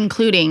 not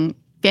including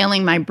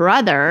failing my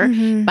brother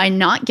by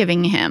not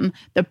giving him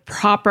the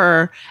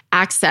proper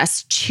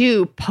access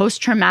to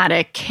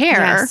post-traumatic care.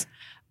 Yes.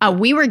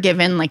 We were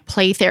given like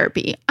play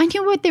therapy. I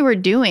knew what they were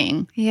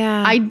doing.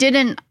 Yeah.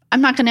 I'm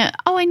not going to,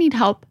 I need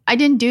help. I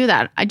didn't do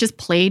that. I just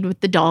played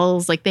with the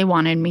dolls like they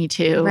wanted me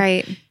to.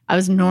 Right. I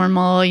was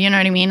normal. You know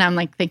what I mean? I'm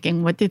like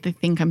thinking, what did they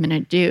think I'm going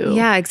to do?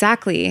 Yeah,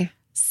 exactly.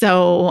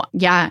 So,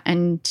 yeah.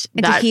 And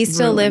did he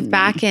still live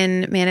back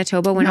in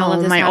Manitoba when all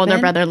of this happened? My older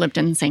brother lived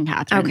in St.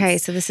 Catharines. Okay.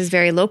 So this is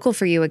very local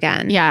for you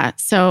again. Yeah.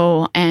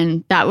 So,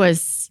 and that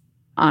was,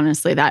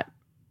 honestly, that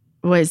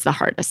was the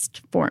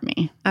hardest for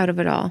me. Out of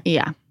it all.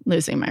 Yeah.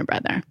 Losing my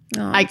brother.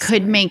 Oh, I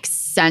could make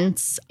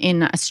sense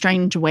in a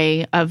strange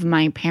way of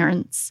my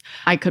parents.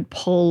 I could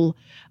pull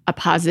a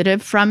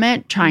positive from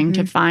it, trying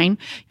to find.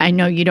 I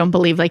know you don't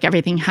believe like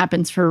everything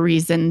happens for a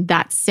reason.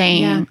 That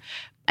saying,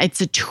 it's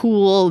a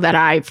tool that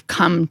I've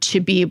come to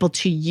be able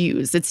to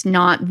use. It's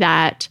not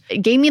that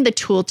it gave me the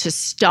tool to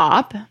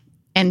stop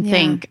and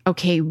think,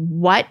 okay,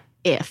 what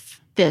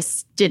if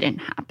this didn't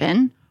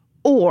happen?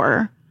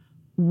 Or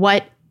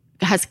what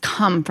has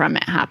come from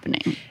it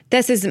happening?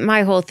 This is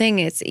my whole thing.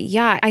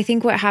 I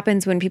think what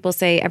happens when people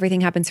say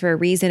everything happens for a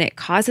reason, it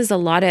causes a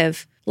lot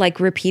of like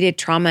repeated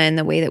trauma in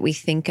the way that we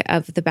think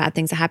of the bad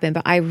things that happen.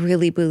 But I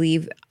really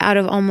believe out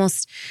of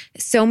almost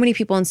so many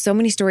people and so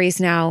many stories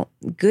now,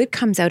 good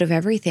comes out of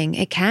everything.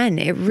 It can.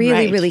 It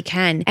really, really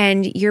can.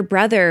 And your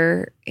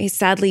brother, he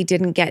sadly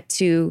didn't get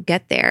to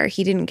get there.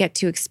 He didn't get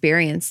to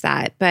experience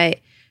that. But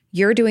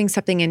you're doing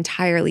something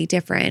entirely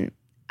different.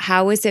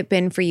 How has it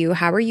been for you?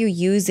 How are you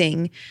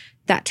using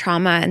that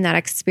trauma and that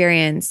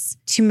experience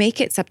to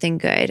make it something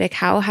good? Like,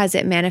 how has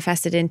it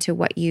manifested into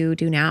what you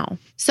do now?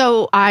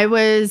 So I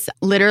was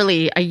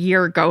literally a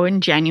year ago in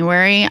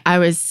January, I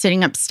was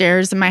sitting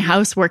upstairs in my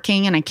house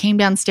working, and I came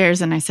downstairs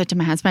and I said to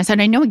my husband, I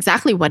said, I know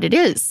exactly what it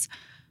is.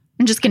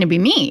 I'm just going to be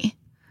me.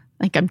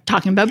 Like, I'm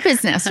talking about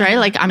business, right?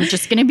 Like, I'm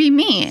just going to be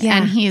me. Yeah.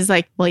 And he's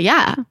like, well,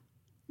 yeah,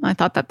 I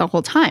thought that the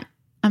whole time.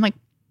 I'm like,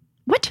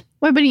 what?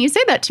 Why wouldn't you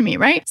say that to me,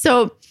 right?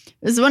 So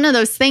it was one of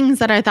those things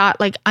that I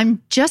thought, like,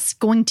 I'm just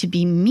going to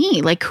be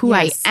me, like who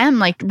I am,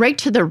 like right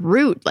to the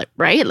root, like,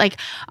 right? Like,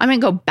 I'm going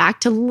to go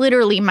back to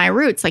literally my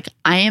roots. Like,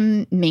 I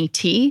am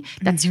Métis.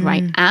 That's who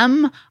I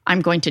am.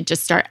 I'm going to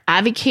just start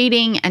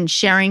advocating and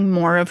sharing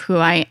more of who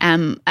I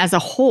am as a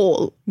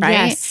whole, right?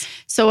 Yes.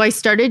 So I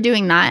started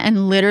doing that,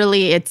 and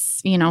literally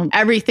it's,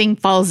 everything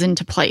falls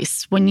into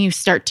place when you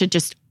start to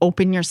just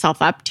open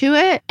yourself up to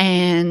it.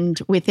 And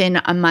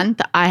within a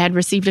month, I had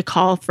received a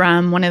call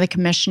from one of the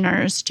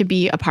commissioners to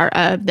be a part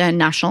of the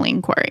national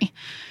inquiry.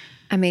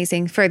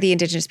 Amazing. For the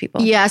Indigenous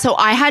people. Yeah. So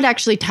I had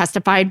actually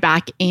testified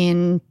back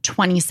in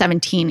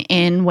 2017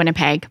 in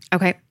Winnipeg.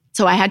 Okay.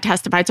 So I had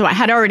testified. So I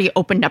had already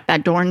opened up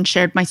that door and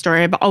shared my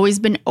story. I've always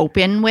been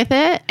open with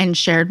it and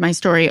shared my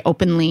story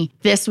openly.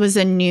 This was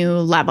a new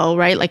level,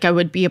 right? Like, I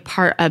would be a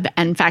part of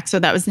NFAC. So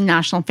that was the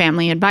National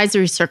Family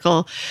Advisory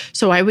Circle.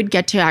 So I would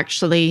get to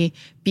actually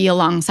be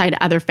alongside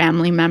other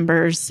family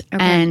members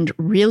and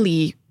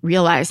really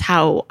realize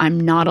how I'm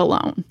not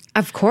alone.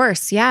 Of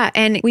course. Yeah.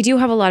 And we do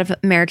have a lot of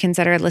Americans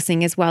that are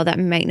listening as well that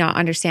might not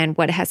understand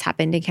what has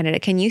happened in Canada.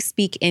 Can you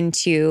speak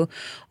into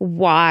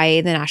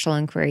why the national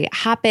inquiry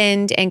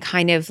happened and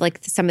kind of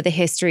like some of the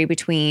history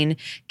between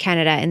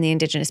Canada and the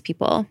Indigenous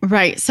people?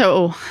 Right.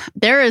 So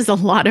there is a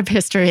lot of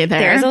history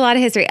there. There's a lot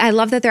of history. I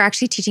love that they're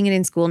actually teaching it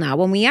in school now.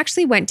 When we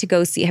actually went to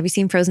go see, have you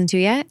seen Frozen 2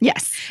 yet?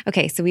 Yes.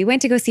 Okay. So we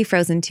went to go see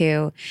Frozen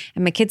 2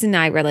 and my kids and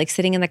I were like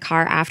sitting in the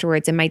car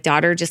afterwards, and my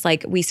daughter just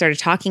like, we started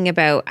talking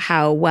about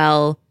how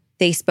well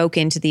they spoke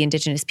into the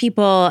Indigenous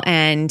people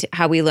and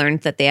how we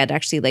learned that they had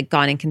actually like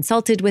gone and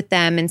consulted with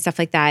them and stuff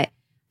like that.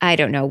 I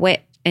don't know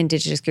what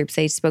Indigenous groups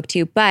they spoke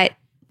to, but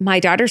my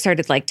daughter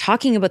started like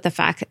talking about the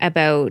fact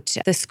about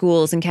the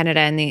schools in Canada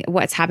and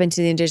what's happened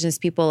to the Indigenous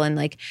people and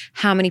like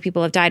how many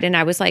people have died. And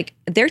I was like,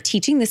 they're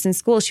teaching this in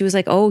school. She was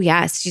like, oh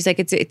yes. She's like,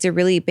 it's a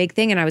really big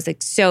thing. And I was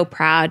like so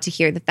proud to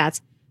hear that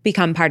that's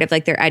become part of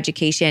like their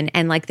education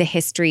and like the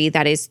history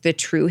that is the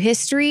true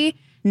history,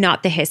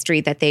 not the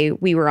history that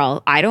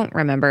I don't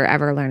remember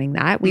ever learning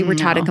that. We were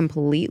taught a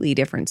completely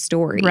different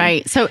story.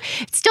 Right. So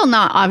it's still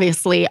not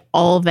obviously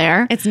all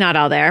there. It's not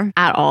all there.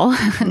 At all.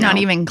 Not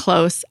even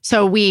close.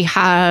 So we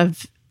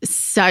have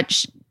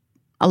such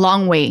a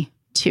long way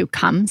to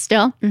come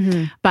still.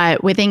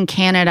 But within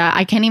Canada,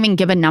 I can't even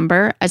give a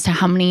number as to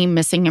how many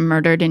missing and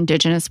murdered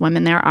Indigenous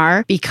women there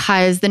are,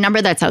 because the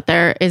number that's out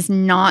there is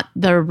not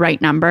the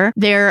right number.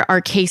 There are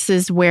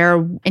cases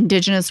where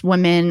Indigenous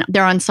women,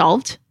 they're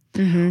unsolved.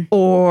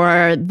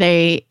 Or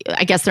they're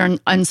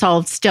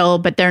unsolved still,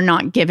 but they're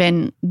not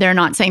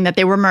saying that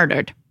they were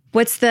murdered.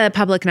 What's the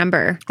public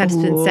number that's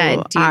been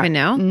said? Do you even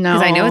know? No.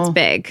 Because I know it's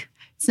big.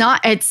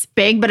 It's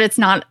big, but it's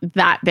not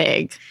that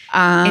big.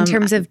 In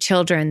terms of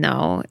children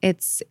though,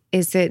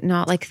 is it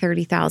not like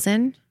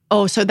 30,000?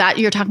 Oh, so that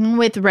you're talking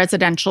with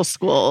residential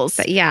schools.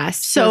 But yeah.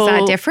 So is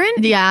that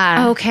different?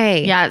 Yeah.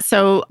 Okay. Yeah.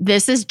 So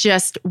this is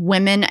just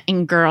women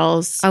and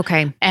girls.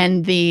 Okay.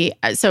 And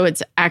so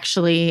it's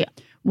actually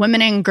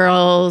women and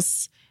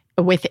girls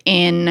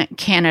within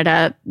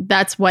Canada.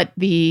 That's what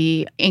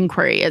the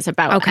inquiry is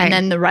about. Okay. And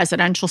then the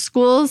residential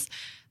schools,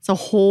 it's a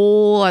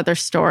whole other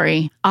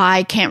story.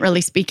 I can't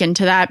really speak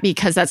into that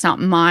because that's not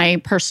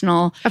my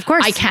personal. Of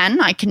course. I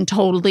can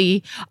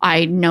totally.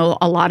 I know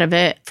a lot of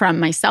it from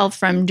myself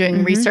from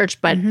doing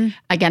research, but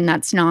again,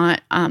 that's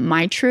not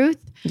my truth.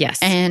 Yes.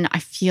 And I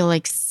feel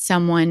like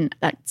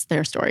that's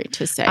their story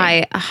to say.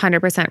 I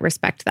 100%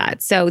 respect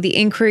that. So the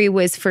inquiry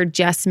was for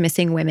just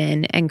missing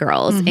women and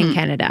girls in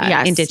Canada,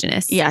 yes.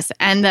 Indigenous. Yes.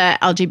 And the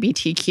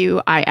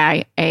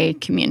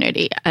LGBTQIA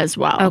community as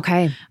well.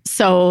 Okay.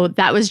 So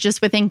that was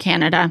just within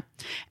Canada.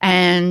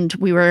 And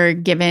we were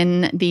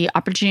given the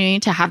opportunity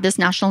to have this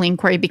national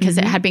inquiry because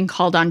it had been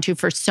called onto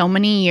for so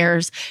many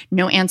years.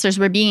 No answers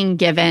were being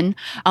given.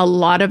 A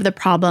lot of the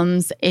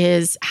problems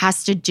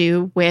has to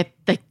do with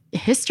the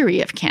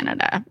history of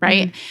Canada,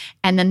 right?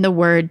 And then the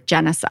word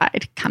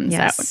genocide comes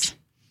out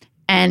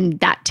and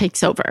that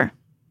takes over.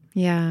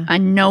 Yeah.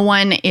 And no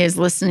one is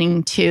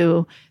listening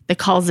to the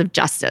calls of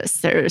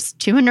justice. There's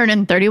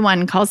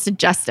 231 calls to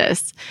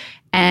justice.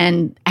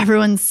 And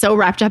everyone's so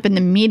wrapped up in the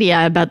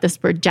media about this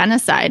word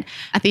genocide.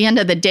 At the end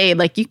of the day,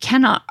 like, you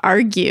cannot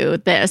argue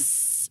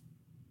this.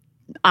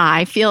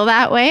 I feel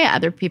that way.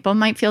 Other people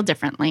might feel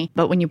differently.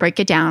 But when you break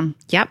it down,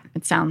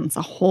 it sounds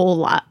a whole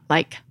lot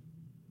like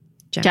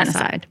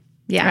genocide.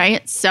 Yeah.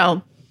 Right?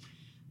 So,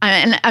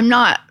 and I'm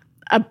not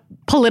a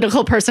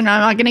political person.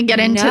 I'm not going to get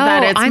into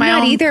that. It's I'm my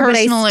not own either, but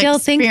I personal still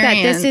think that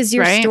this is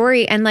your right?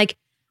 story. And like,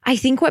 I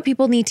think what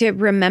people need to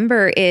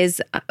remember is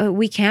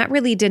we can't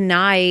really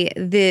deny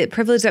the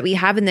privilege that we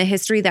have in the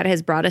history that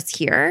has brought us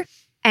here.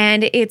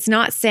 And it's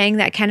not saying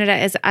that Canada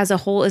as a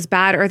whole is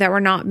bad or that we're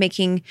not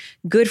making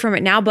good from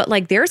it now, but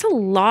like there's a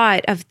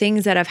lot of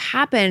things that have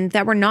happened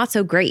that were not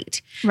so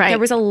great. Right. There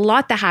was a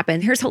lot that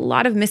happened. There's a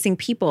lot of missing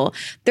people.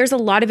 There's a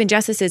lot of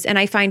injustices. And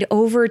I find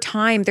over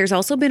time, there's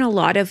also been a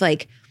lot of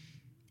like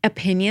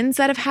opinions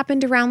that have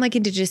happened around like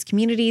Indigenous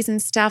communities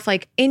and stuff.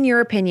 Like, in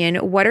your opinion,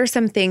 what are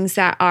some things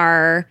that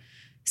are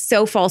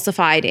so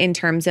falsified in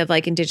terms of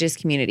like Indigenous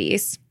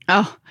communities?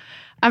 Oh,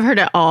 I've heard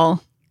it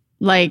all.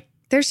 Like,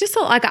 there's just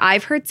like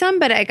I've heard some,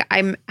 but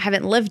I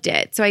haven't lived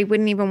it. So I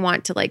wouldn't even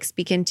want to like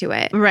speak into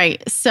it.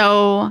 Right.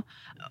 So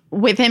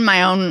within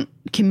my own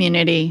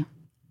community,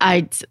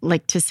 I'd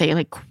like to say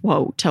like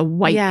quote a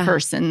white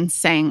person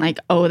saying like,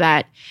 oh,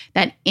 that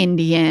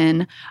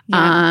Indian,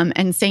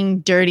 and saying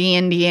dirty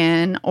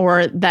Indian,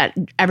 or that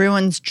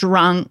everyone's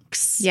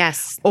drunks.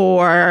 Yes.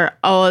 Or,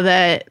 oh,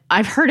 that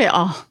I've heard it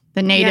all.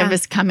 The native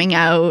is coming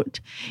out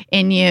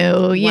in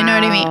you. You know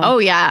what I mean? Oh,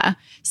 yeah.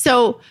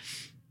 So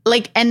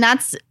like, and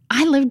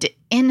I lived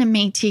in a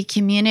Métis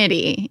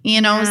community,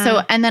 you know?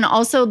 So, and then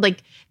also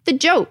like the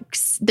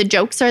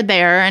jokes are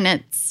there, and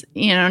it's,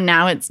 you know,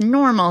 now it's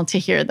normal to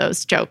hear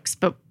those jokes,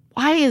 but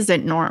why is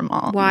it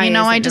normal? Why you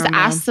know, is it I just normal?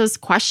 ask those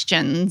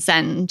questions,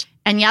 and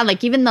yeah,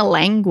 like even the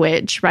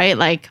language, right?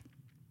 Like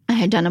I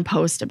had done a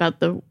post about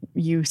the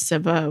use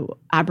of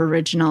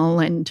Aboriginal,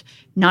 and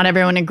not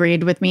everyone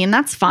agreed with me, and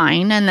that's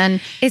fine. And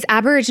then is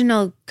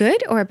Aboriginal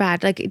good or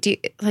bad? Like,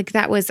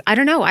 that was, I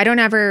don't know. I don't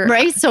ever.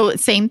 Right. So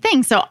same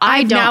thing. So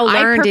I've now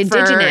learned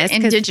Indigenous.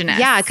 Indigenous.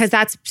 Yeah. Cause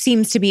that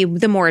seems to be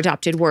the more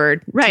adopted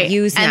word to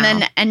use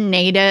now. And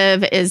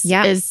Native is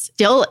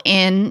still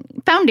in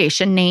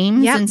foundation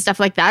names and stuff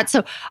like that.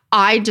 So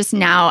I just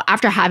now,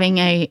 after having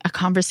a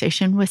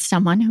conversation with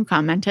someone who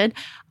commented,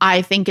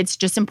 I think it's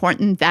just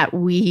important that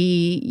we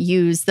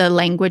use the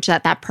language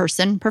that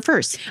person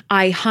prefers.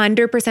 I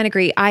 100%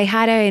 agree. I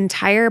had an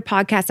entire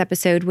podcast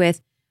episode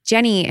with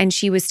Jenny, and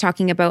she was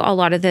talking about a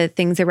lot of the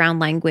things around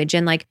language.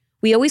 And like,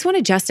 we always want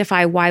to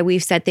justify why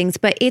we've said things,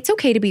 but it's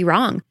okay to be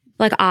wrong.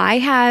 Like I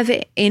have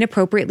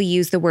inappropriately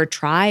used the word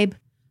tribe.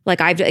 Like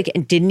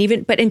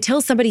but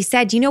until somebody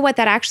said, you know what,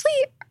 that actually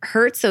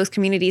hurts those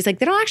communities. Like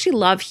they don't actually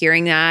love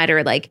hearing that.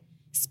 Or like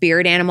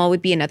spirit animal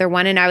would be another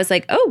one. And I was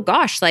like, oh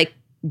gosh, like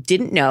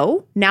didn't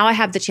know. Now I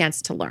have the chance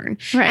to learn.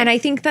 Right. And I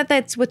think that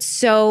that's what's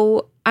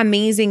so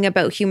amazing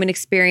about human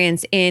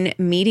experience in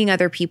meeting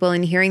other people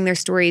and hearing their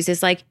stories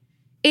is like,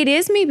 it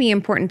is maybe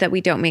important that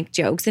we don't make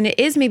jokes. And it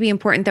is maybe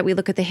important that we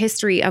look at the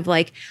history of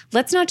like,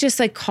 let's not just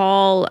like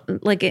call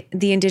like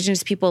the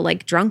Indigenous people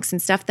like drunks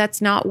and stuff.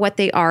 That's not what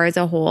they are as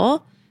a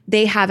whole.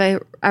 They have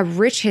a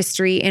rich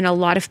history in a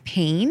lot of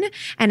pain.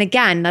 And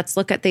again, let's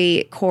look at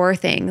the core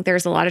thing.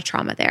 There's a lot of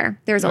trauma there.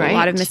 There's a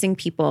lot of missing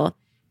people.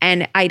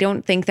 And I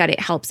don't think that it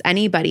helps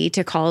anybody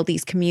to call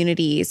these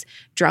communities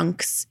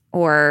drunks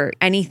or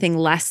anything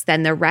less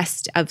than the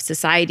rest of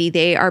society.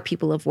 They are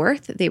people of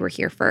worth. They were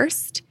here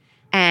first.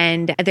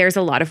 And there's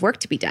a lot of work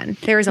to be done.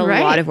 There's a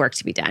lot of work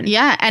to be done.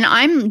 Yeah. And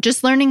I'm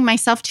just learning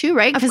myself too,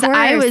 right? Because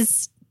I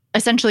was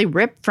essentially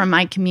ripped from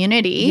my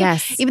community.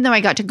 Yes. Even though I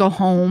got to go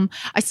home,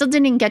 I still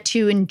didn't get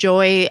to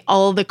enjoy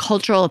all the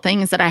cultural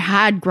things that I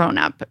had grown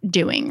up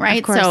doing, right?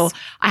 Of course. So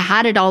I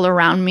had it all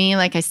around me.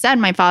 Like I said,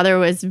 my father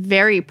was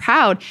very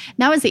proud. And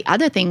that was the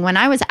other thing. When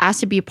I was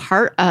asked to be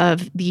part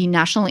of the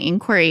National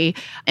Inquiry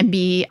and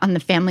be on the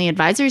Family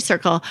Advisory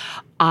Circle,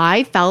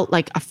 I felt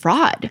like a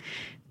fraud.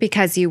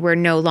 Because you were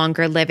no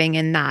longer living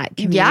in that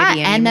community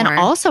anymore. And then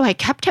also I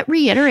kept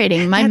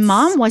reiterating, my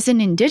mom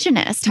wasn't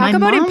Indigenous. Talk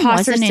about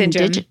imposter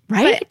syndrome,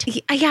 right?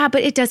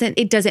 But it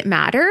doesn't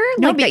matter.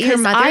 No, like because that your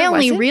mother I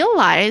only wasn't?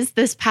 realized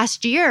this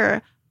past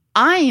year,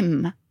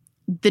 I'm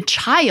the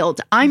child.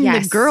 I'm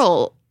the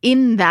girl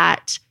in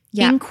that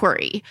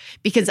inquiry,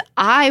 because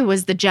I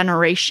was the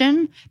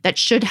generation that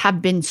should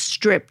have been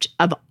stripped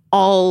of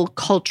all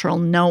cultural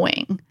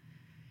knowing.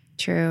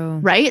 True.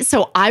 Right?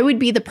 So I would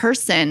be the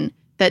person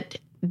that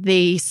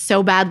they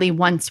so badly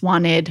once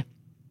wanted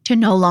to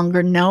no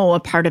longer know a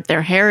part of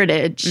their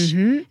heritage.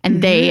 And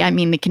they, I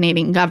mean the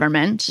Canadian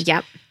government.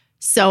 Yep.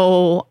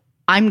 So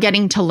I'm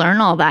getting to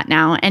learn all that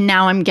now. And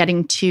now I'm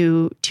getting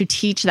to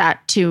teach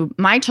that to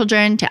my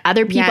children, to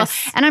other people.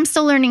 Yes. And I'm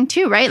still learning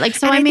too, right? Like,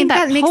 so I made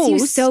that post. Makes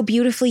you so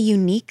beautifully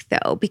unique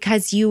though,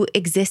 because you've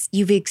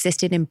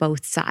existed in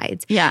both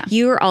sides. Yeah.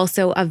 You're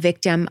also a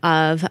victim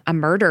of a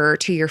murder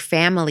to your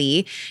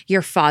family.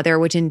 Your father,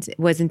 which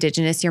was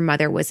Indigenous, your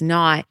mother was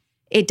not.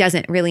 It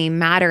doesn't really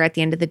matter at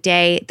the end of the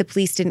day. The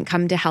police didn't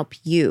come to help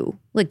you.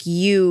 Like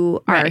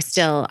you are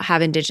still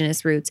have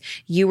Indigenous roots.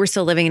 You were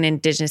still living in an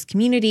Indigenous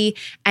community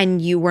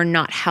and you were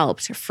not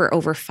helped for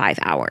over 5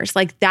 hours.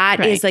 Like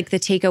that is like the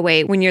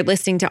takeaway when you're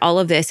listening to all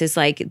of this is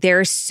like,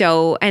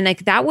 and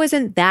like that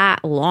wasn't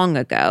that long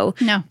ago.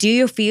 No. Do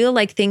you feel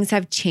like things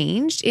have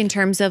changed in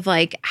terms of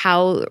like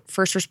how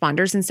first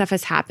responders and stuff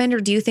has happened?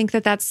 Or do you think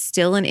that that's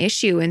still an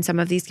issue in some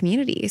of these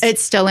communities?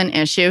 It's still an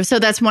issue. So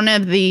that's one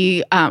of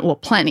the,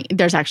 plenty.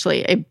 There's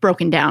actually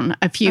broken down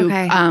a few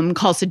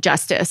calls to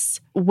justice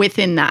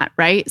within that,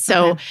 right?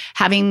 So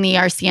having the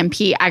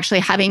RCMP,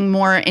 actually having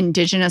more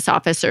Indigenous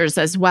officers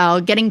as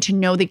well, getting to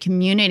know the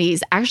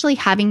communities, actually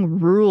having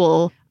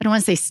rural, I don't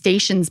want to say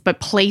stations, but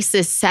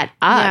places set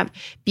up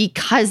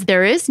because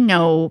there is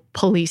no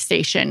police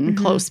station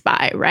close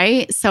by,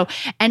 right? So,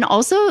 and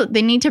also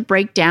they need to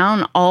break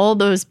down all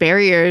those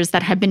barriers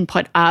that have been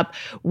put up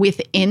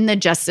within the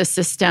justice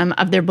system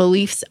of their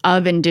beliefs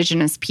of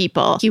Indigenous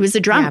people. He was a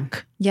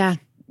drunk. Yeah.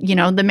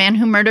 the man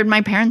who murdered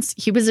my parents,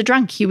 he was a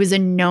drunk. He was a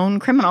known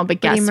criminal.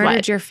 But guess he murdered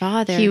what? your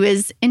father. He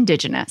was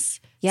Indigenous.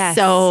 Yes.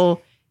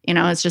 So,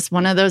 it's just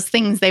one of those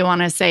things they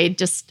want to say,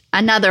 just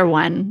another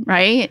one,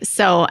 right?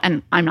 So,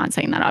 and I'm not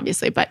saying that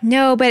obviously, but.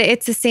 No, but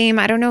it's the same.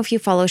 I don't know if you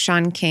follow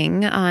Sean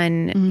King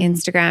on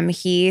Instagram.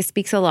 He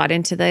speaks a lot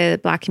into the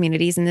Black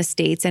communities in the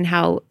States and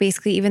how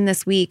basically even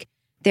this week,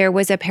 there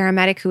was a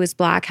paramedic who was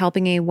Black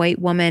helping a white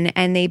woman,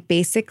 and they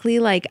basically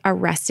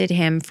arrested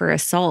him for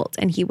assault,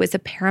 and he was a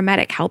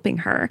paramedic helping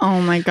her. Oh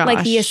my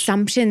gosh. The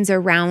assumptions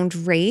around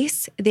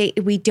race,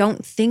 we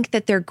don't think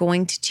that they're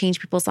going to change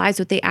people's lives,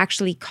 but they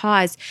actually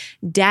cause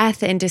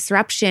death and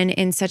disruption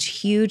in such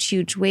huge,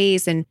 huge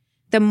ways. And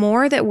the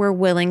more that we're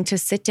willing to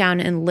sit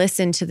down and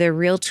listen to the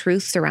real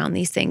truths around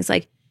these things,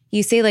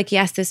 you say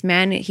yes, this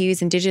man, he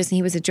was Indigenous and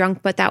he was a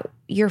drunk, but that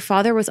your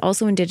father was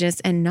also Indigenous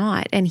and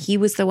not, and he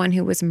was the one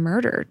who was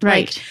murdered.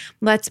 Right.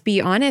 Let's be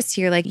honest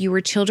here. You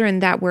were children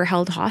that were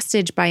held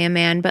hostage by a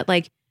man, but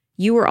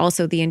you were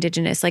also the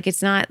Indigenous.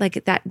 It's not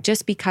that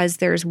just because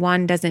there's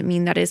one doesn't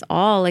mean that is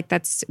all.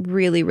 That's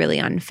really, really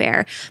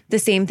unfair. The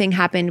same thing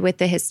happened with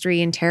the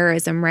history and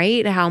terrorism,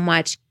 right? How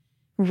much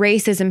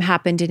racism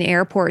happened in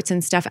airports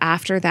and stuff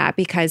after that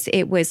because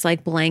it was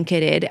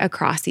blanketed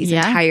across these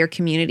entire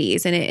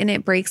communities. And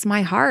it breaks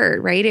my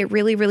heart, right? It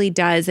really, really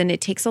does. And it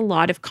takes a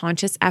lot of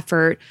conscious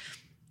effort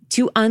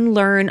to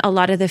unlearn a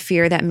lot of the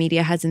fear that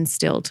media has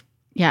instilled.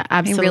 Yeah,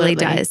 absolutely. It really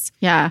does.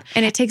 Yeah.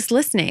 And it takes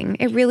listening.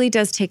 It really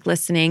does take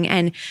listening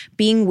and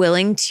being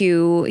willing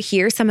to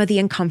hear some of the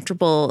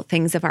uncomfortable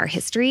things of our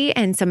history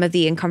and some of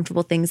the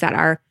uncomfortable things that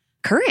are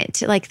current,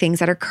 things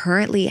that are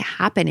currently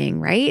happening,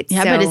 right?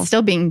 Yeah, but it's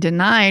still being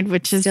denied,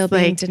 which is still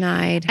being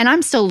denied. And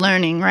I'm still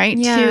learning, right?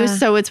 Yeah. Too.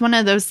 So it's one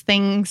of those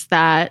things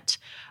that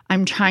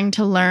I'm trying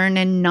to learn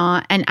and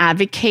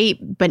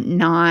advocate, but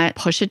not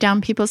push it down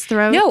people's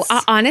throats. No,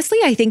 honestly,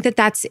 I think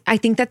that's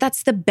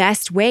the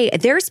best way.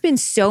 There's been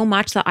so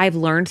much that I've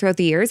learned throughout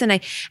the years, and I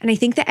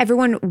think that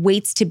everyone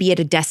waits to be at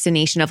a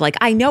destination of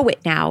I know it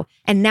now,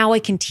 and now I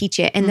can teach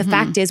it. And the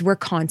fact is, we're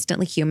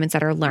constantly humans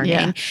that are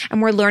learning, and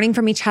we're learning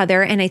from each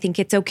other. And I think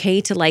it's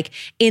okay to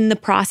in the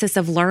process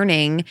of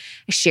learning,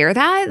 share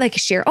that,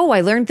 share. Oh,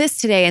 I learned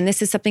this today, and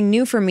this is something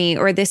new for me,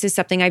 or this is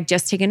something I've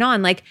just taken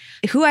on.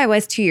 Who I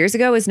was 2 years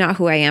ago is not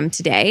who I am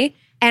today.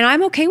 And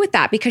I'm okay with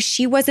that because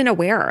she wasn't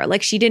aware.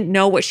 She didn't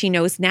know what she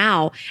knows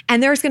now.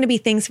 And there's going to be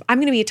things, I'm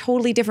going to be a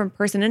totally different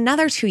person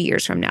another 2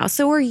 years from now.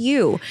 So are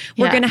you.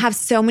 We're going to have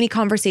so many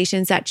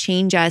conversations that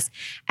change us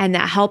and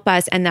that help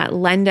us and that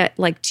lend it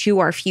to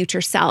our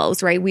future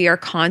selves, right? We are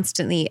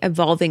constantly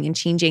evolving and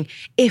changing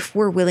if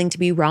we're willing to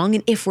be wrong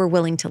and if we're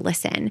willing to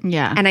listen.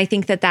 Yeah. And I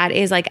think that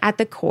is at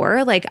the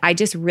core, I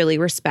just really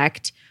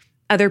respect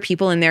other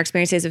people and their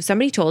experiences. If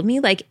somebody told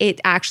me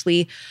it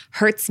actually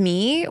hurts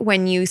me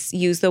when you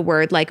use the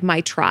word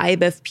my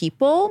tribe of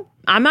people,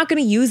 I'm not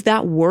going to use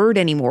that word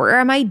anymore. Or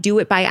I might do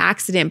it by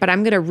accident, but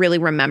I'm going to really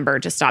remember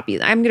to stop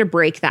using. I'm going to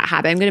break that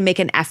habit. I'm going to make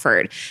an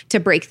effort to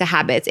break the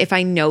habits if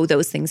I know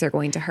those things are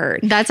going to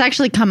hurt. That's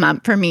actually come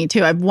up for me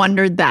too. I've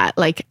wondered that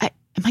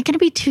am I going to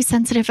be too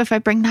sensitive if I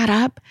bring that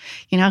up?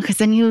 Because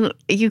then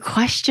you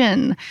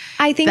question.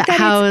 I think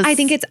I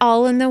think it's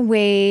all in the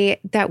way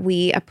that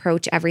we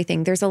approach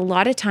everything. There's a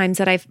lot of times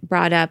that I've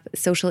brought up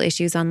social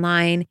issues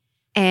online,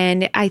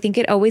 and I think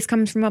it always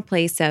comes from a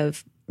place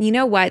of, you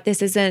know what,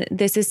 this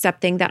is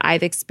something that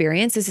I've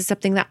experienced. This is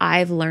something that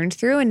I've learned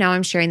through, and now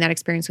I'm sharing that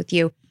experience with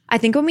you. I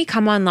think when we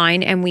come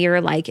online and we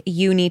are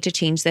you need to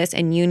change this,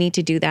 and you need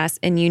to do this,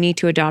 and you need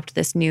to adopt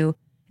this new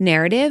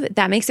narrative,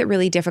 that makes it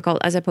really difficult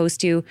as opposed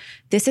to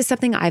this is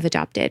something I've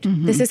adopted.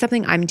 This is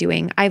something I'm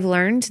doing. I've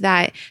learned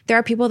that there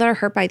are people that are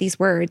hurt by these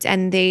words,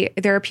 and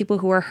there are people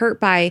who are hurt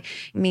by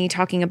me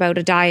talking about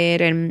a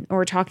diet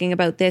or talking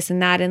about this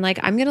and that. And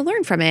I'm going to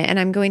learn from it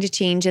and I'm going to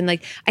change. And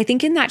I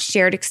think in that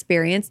shared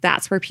experience,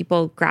 that's where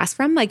people grasp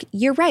from.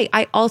 You're right.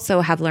 I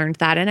also have learned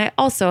that. And I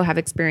also have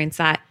experienced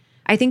that.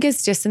 I think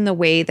it's just in the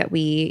way that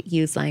we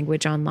use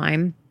language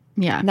online.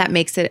 Yeah. That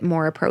makes it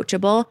more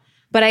approachable.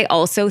 But I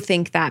also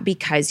think that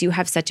because you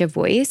have such a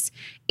voice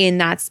in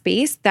that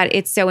space, that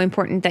it's so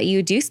important that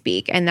you do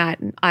speak, and that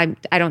I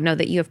don't know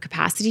that you have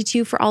capacity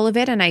to for all of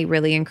it. And I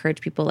really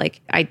encourage people,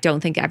 I don't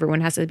think everyone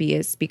has to be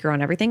a speaker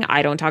on everything.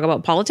 I don't talk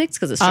about politics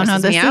because it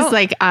stresses me out.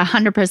 This is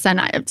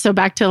 100%. So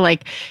back to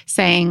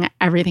saying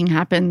everything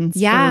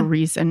happens for a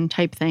reason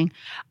type thing.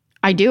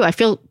 I do. I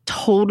feel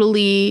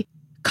totally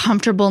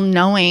comfortable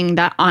knowing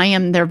that I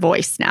am their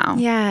voice now.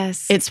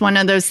 Yes. It's one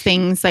of those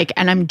things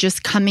and I'm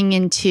just coming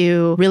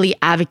into really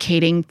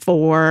advocating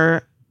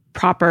for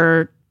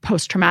proper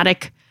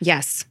post-traumatic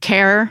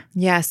care.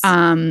 Yes.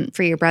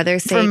 For your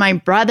brother's sake. For my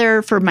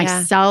brother, for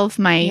myself,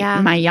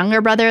 my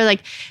younger brother.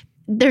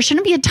 There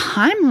shouldn't be a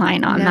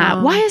timeline on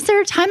that. Why is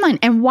there a timeline?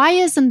 And why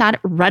isn't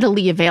that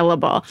readily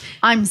available?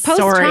 I'm sorry.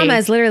 Post-trauma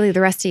is literally the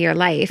rest of your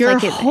life. Your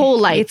whole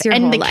life. It's your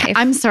whole life.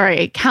 I'm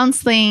sorry.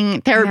 Counseling,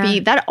 therapy,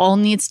 that all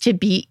needs to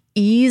be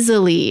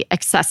easily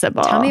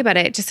accessible. Tell me about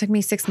it. It just took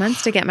me 6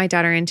 months to get my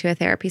daughter into a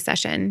therapy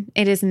session.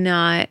 It is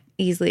not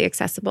easily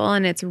accessible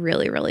and it's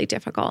really, really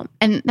difficult.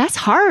 And that's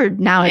hard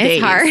nowadays.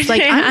 It's hard.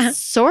 Like, I'm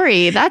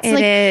sorry. That's It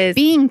like is.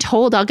 being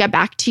told I'll get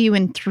back to you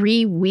in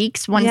 3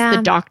 weeks once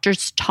the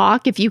doctors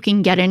talk. If you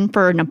can get in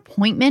for an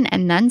appointment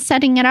and then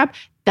setting it up.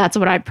 That's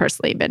what I've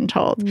personally been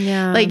told.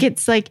 Yeah. Like,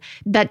 it's like,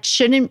 that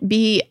shouldn't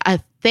be a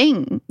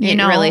thing. You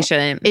know? It really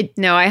shouldn't.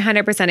 No, I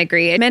 100%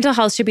 agree. Mental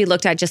health should be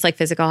looked at just like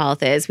physical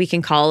health is. We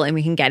can call and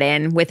we can get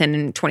in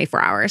within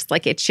 24 hours.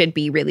 Like, it should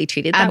be really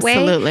treated that way.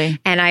 Absolutely.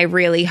 And I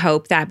really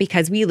hope that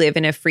because we live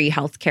in a free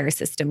healthcare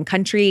system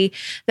country,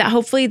 that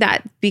hopefully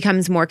that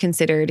becomes more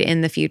considered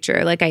in the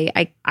future. Like,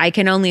 I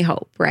can only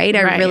hope, right?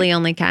 I really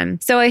only can.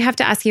 So I have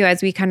to ask you,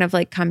 as we kind of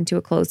like come to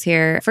a close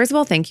here, first of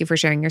all, thank you for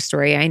sharing your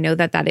story. I know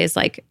that that is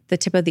like the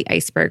tip of the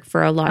iceberg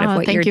for a lot of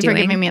what you're doing. Thank you for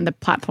giving me the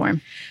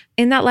platform.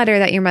 In that letter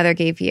that your mother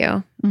gave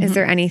you, is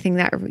there anything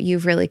that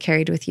you've really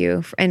carried with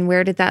you? And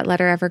where did that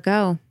letter ever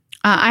go?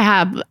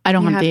 I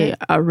don't have the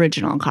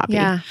original copy.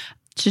 Yeah.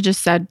 She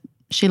just said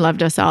she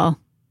loved us all.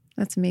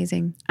 That's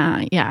amazing.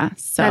 Yeah.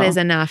 So that is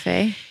enough,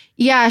 eh?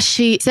 Yeah.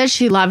 She said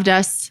she loved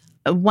us.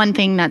 One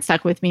thing that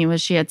stuck with me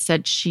was she had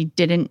said she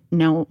didn't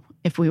know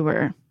if we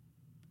were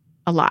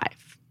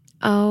alive.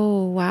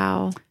 Oh,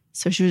 wow.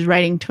 So she was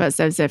writing to us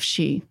as if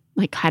she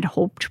like had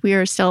hoped we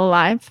were still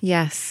alive.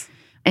 Yes.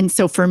 And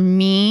so for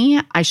me,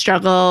 I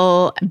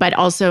struggle, but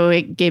also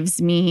it gives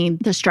me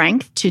the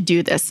strength to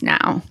do this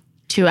now,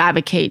 to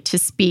advocate, to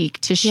speak,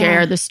 to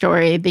share the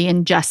story, the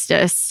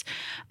injustice,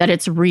 that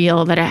it's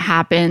real, that it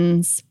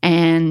happens.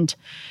 And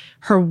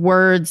her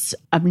words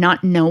of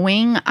not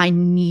knowing, I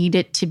need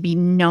it to be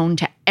known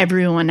to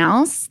everyone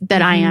else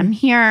that I am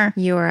here.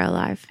 You are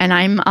alive. And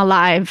I'm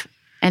alive,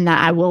 and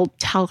that I will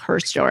tell her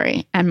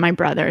story and my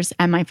brother's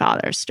and my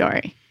father's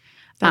story.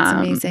 That's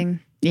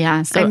amazing.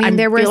 Yeah. So I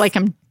feel like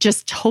I'm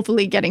just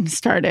hopefully getting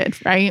started,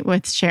 right,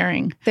 with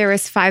sharing. There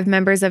was 5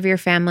 members of your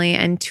family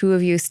and 2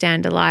 of you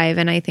stand alive.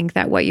 And I think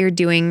that what you're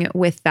doing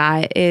with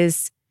that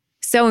is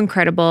so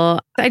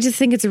incredible. I just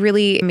think it's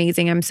really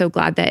amazing. I'm so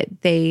glad that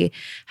they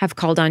have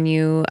called on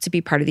you to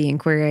be part of the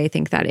inquiry. I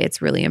think that it's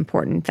really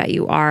important that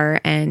you are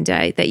and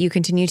that you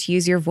continue to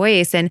use your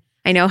voice. And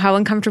I know how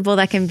uncomfortable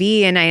that can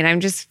be. And I'm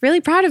just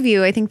really proud of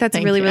you. I think that's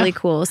really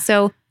cool.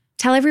 So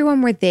tell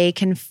everyone where they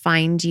can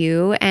find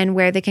you and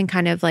where they can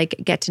kind of like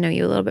get to know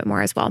you a little bit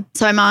more as well.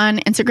 So I'm on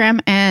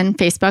Instagram and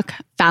Facebook,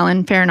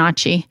 Fallon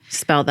Farinacci.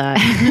 Spell that.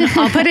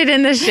 I'll put it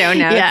in the show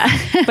notes. Yeah.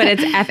 But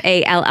it's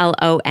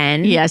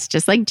Fallon. Yes,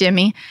 just like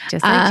Jimmy.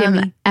 Just like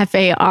Jimmy.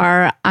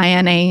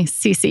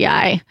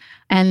 Farinacci.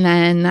 And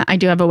then I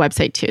do have a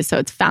website too. So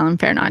it's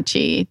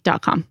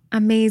fallonfarinacci.com.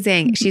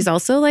 Amazing. She's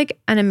also like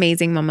an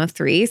amazing mom of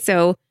 3.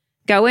 So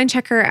go and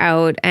check her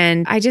out.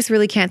 And I just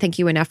really can't thank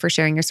you enough for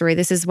sharing your story.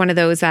 This is one of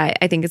those that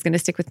I think is going to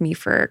stick with me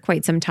for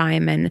quite some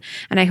time. And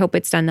I hope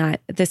it's done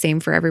that the same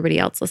for everybody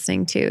else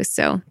listening too.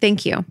 So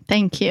thank you.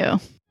 Thank you.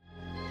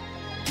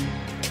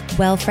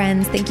 Well,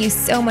 friends, thank you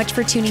so much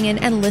for tuning in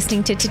and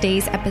listening to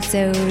today's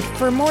episode.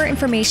 For more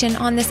information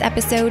on this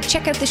episode,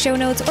 check out the show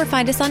notes or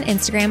find us on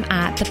Instagram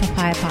at The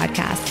Papaya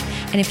Podcast.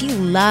 And if you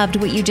loved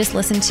what you just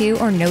listened to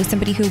or know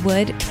somebody who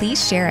would,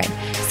 please share it.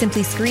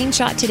 Simply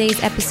screenshot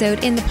today's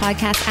episode in the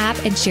podcast app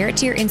and share it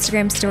to your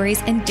Instagram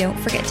stories. And don't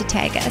forget to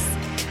tag us.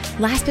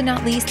 Last but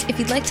not least, if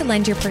you'd like to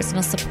lend your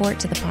personal support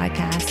to the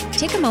podcast,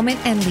 take a moment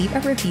and leave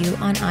a review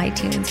on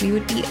iTunes. We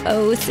would be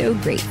oh so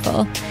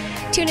grateful.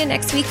 Tune in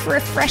next week for a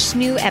fresh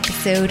new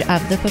episode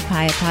of the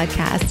Papaya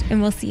Podcast,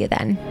 and we'll see you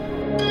then.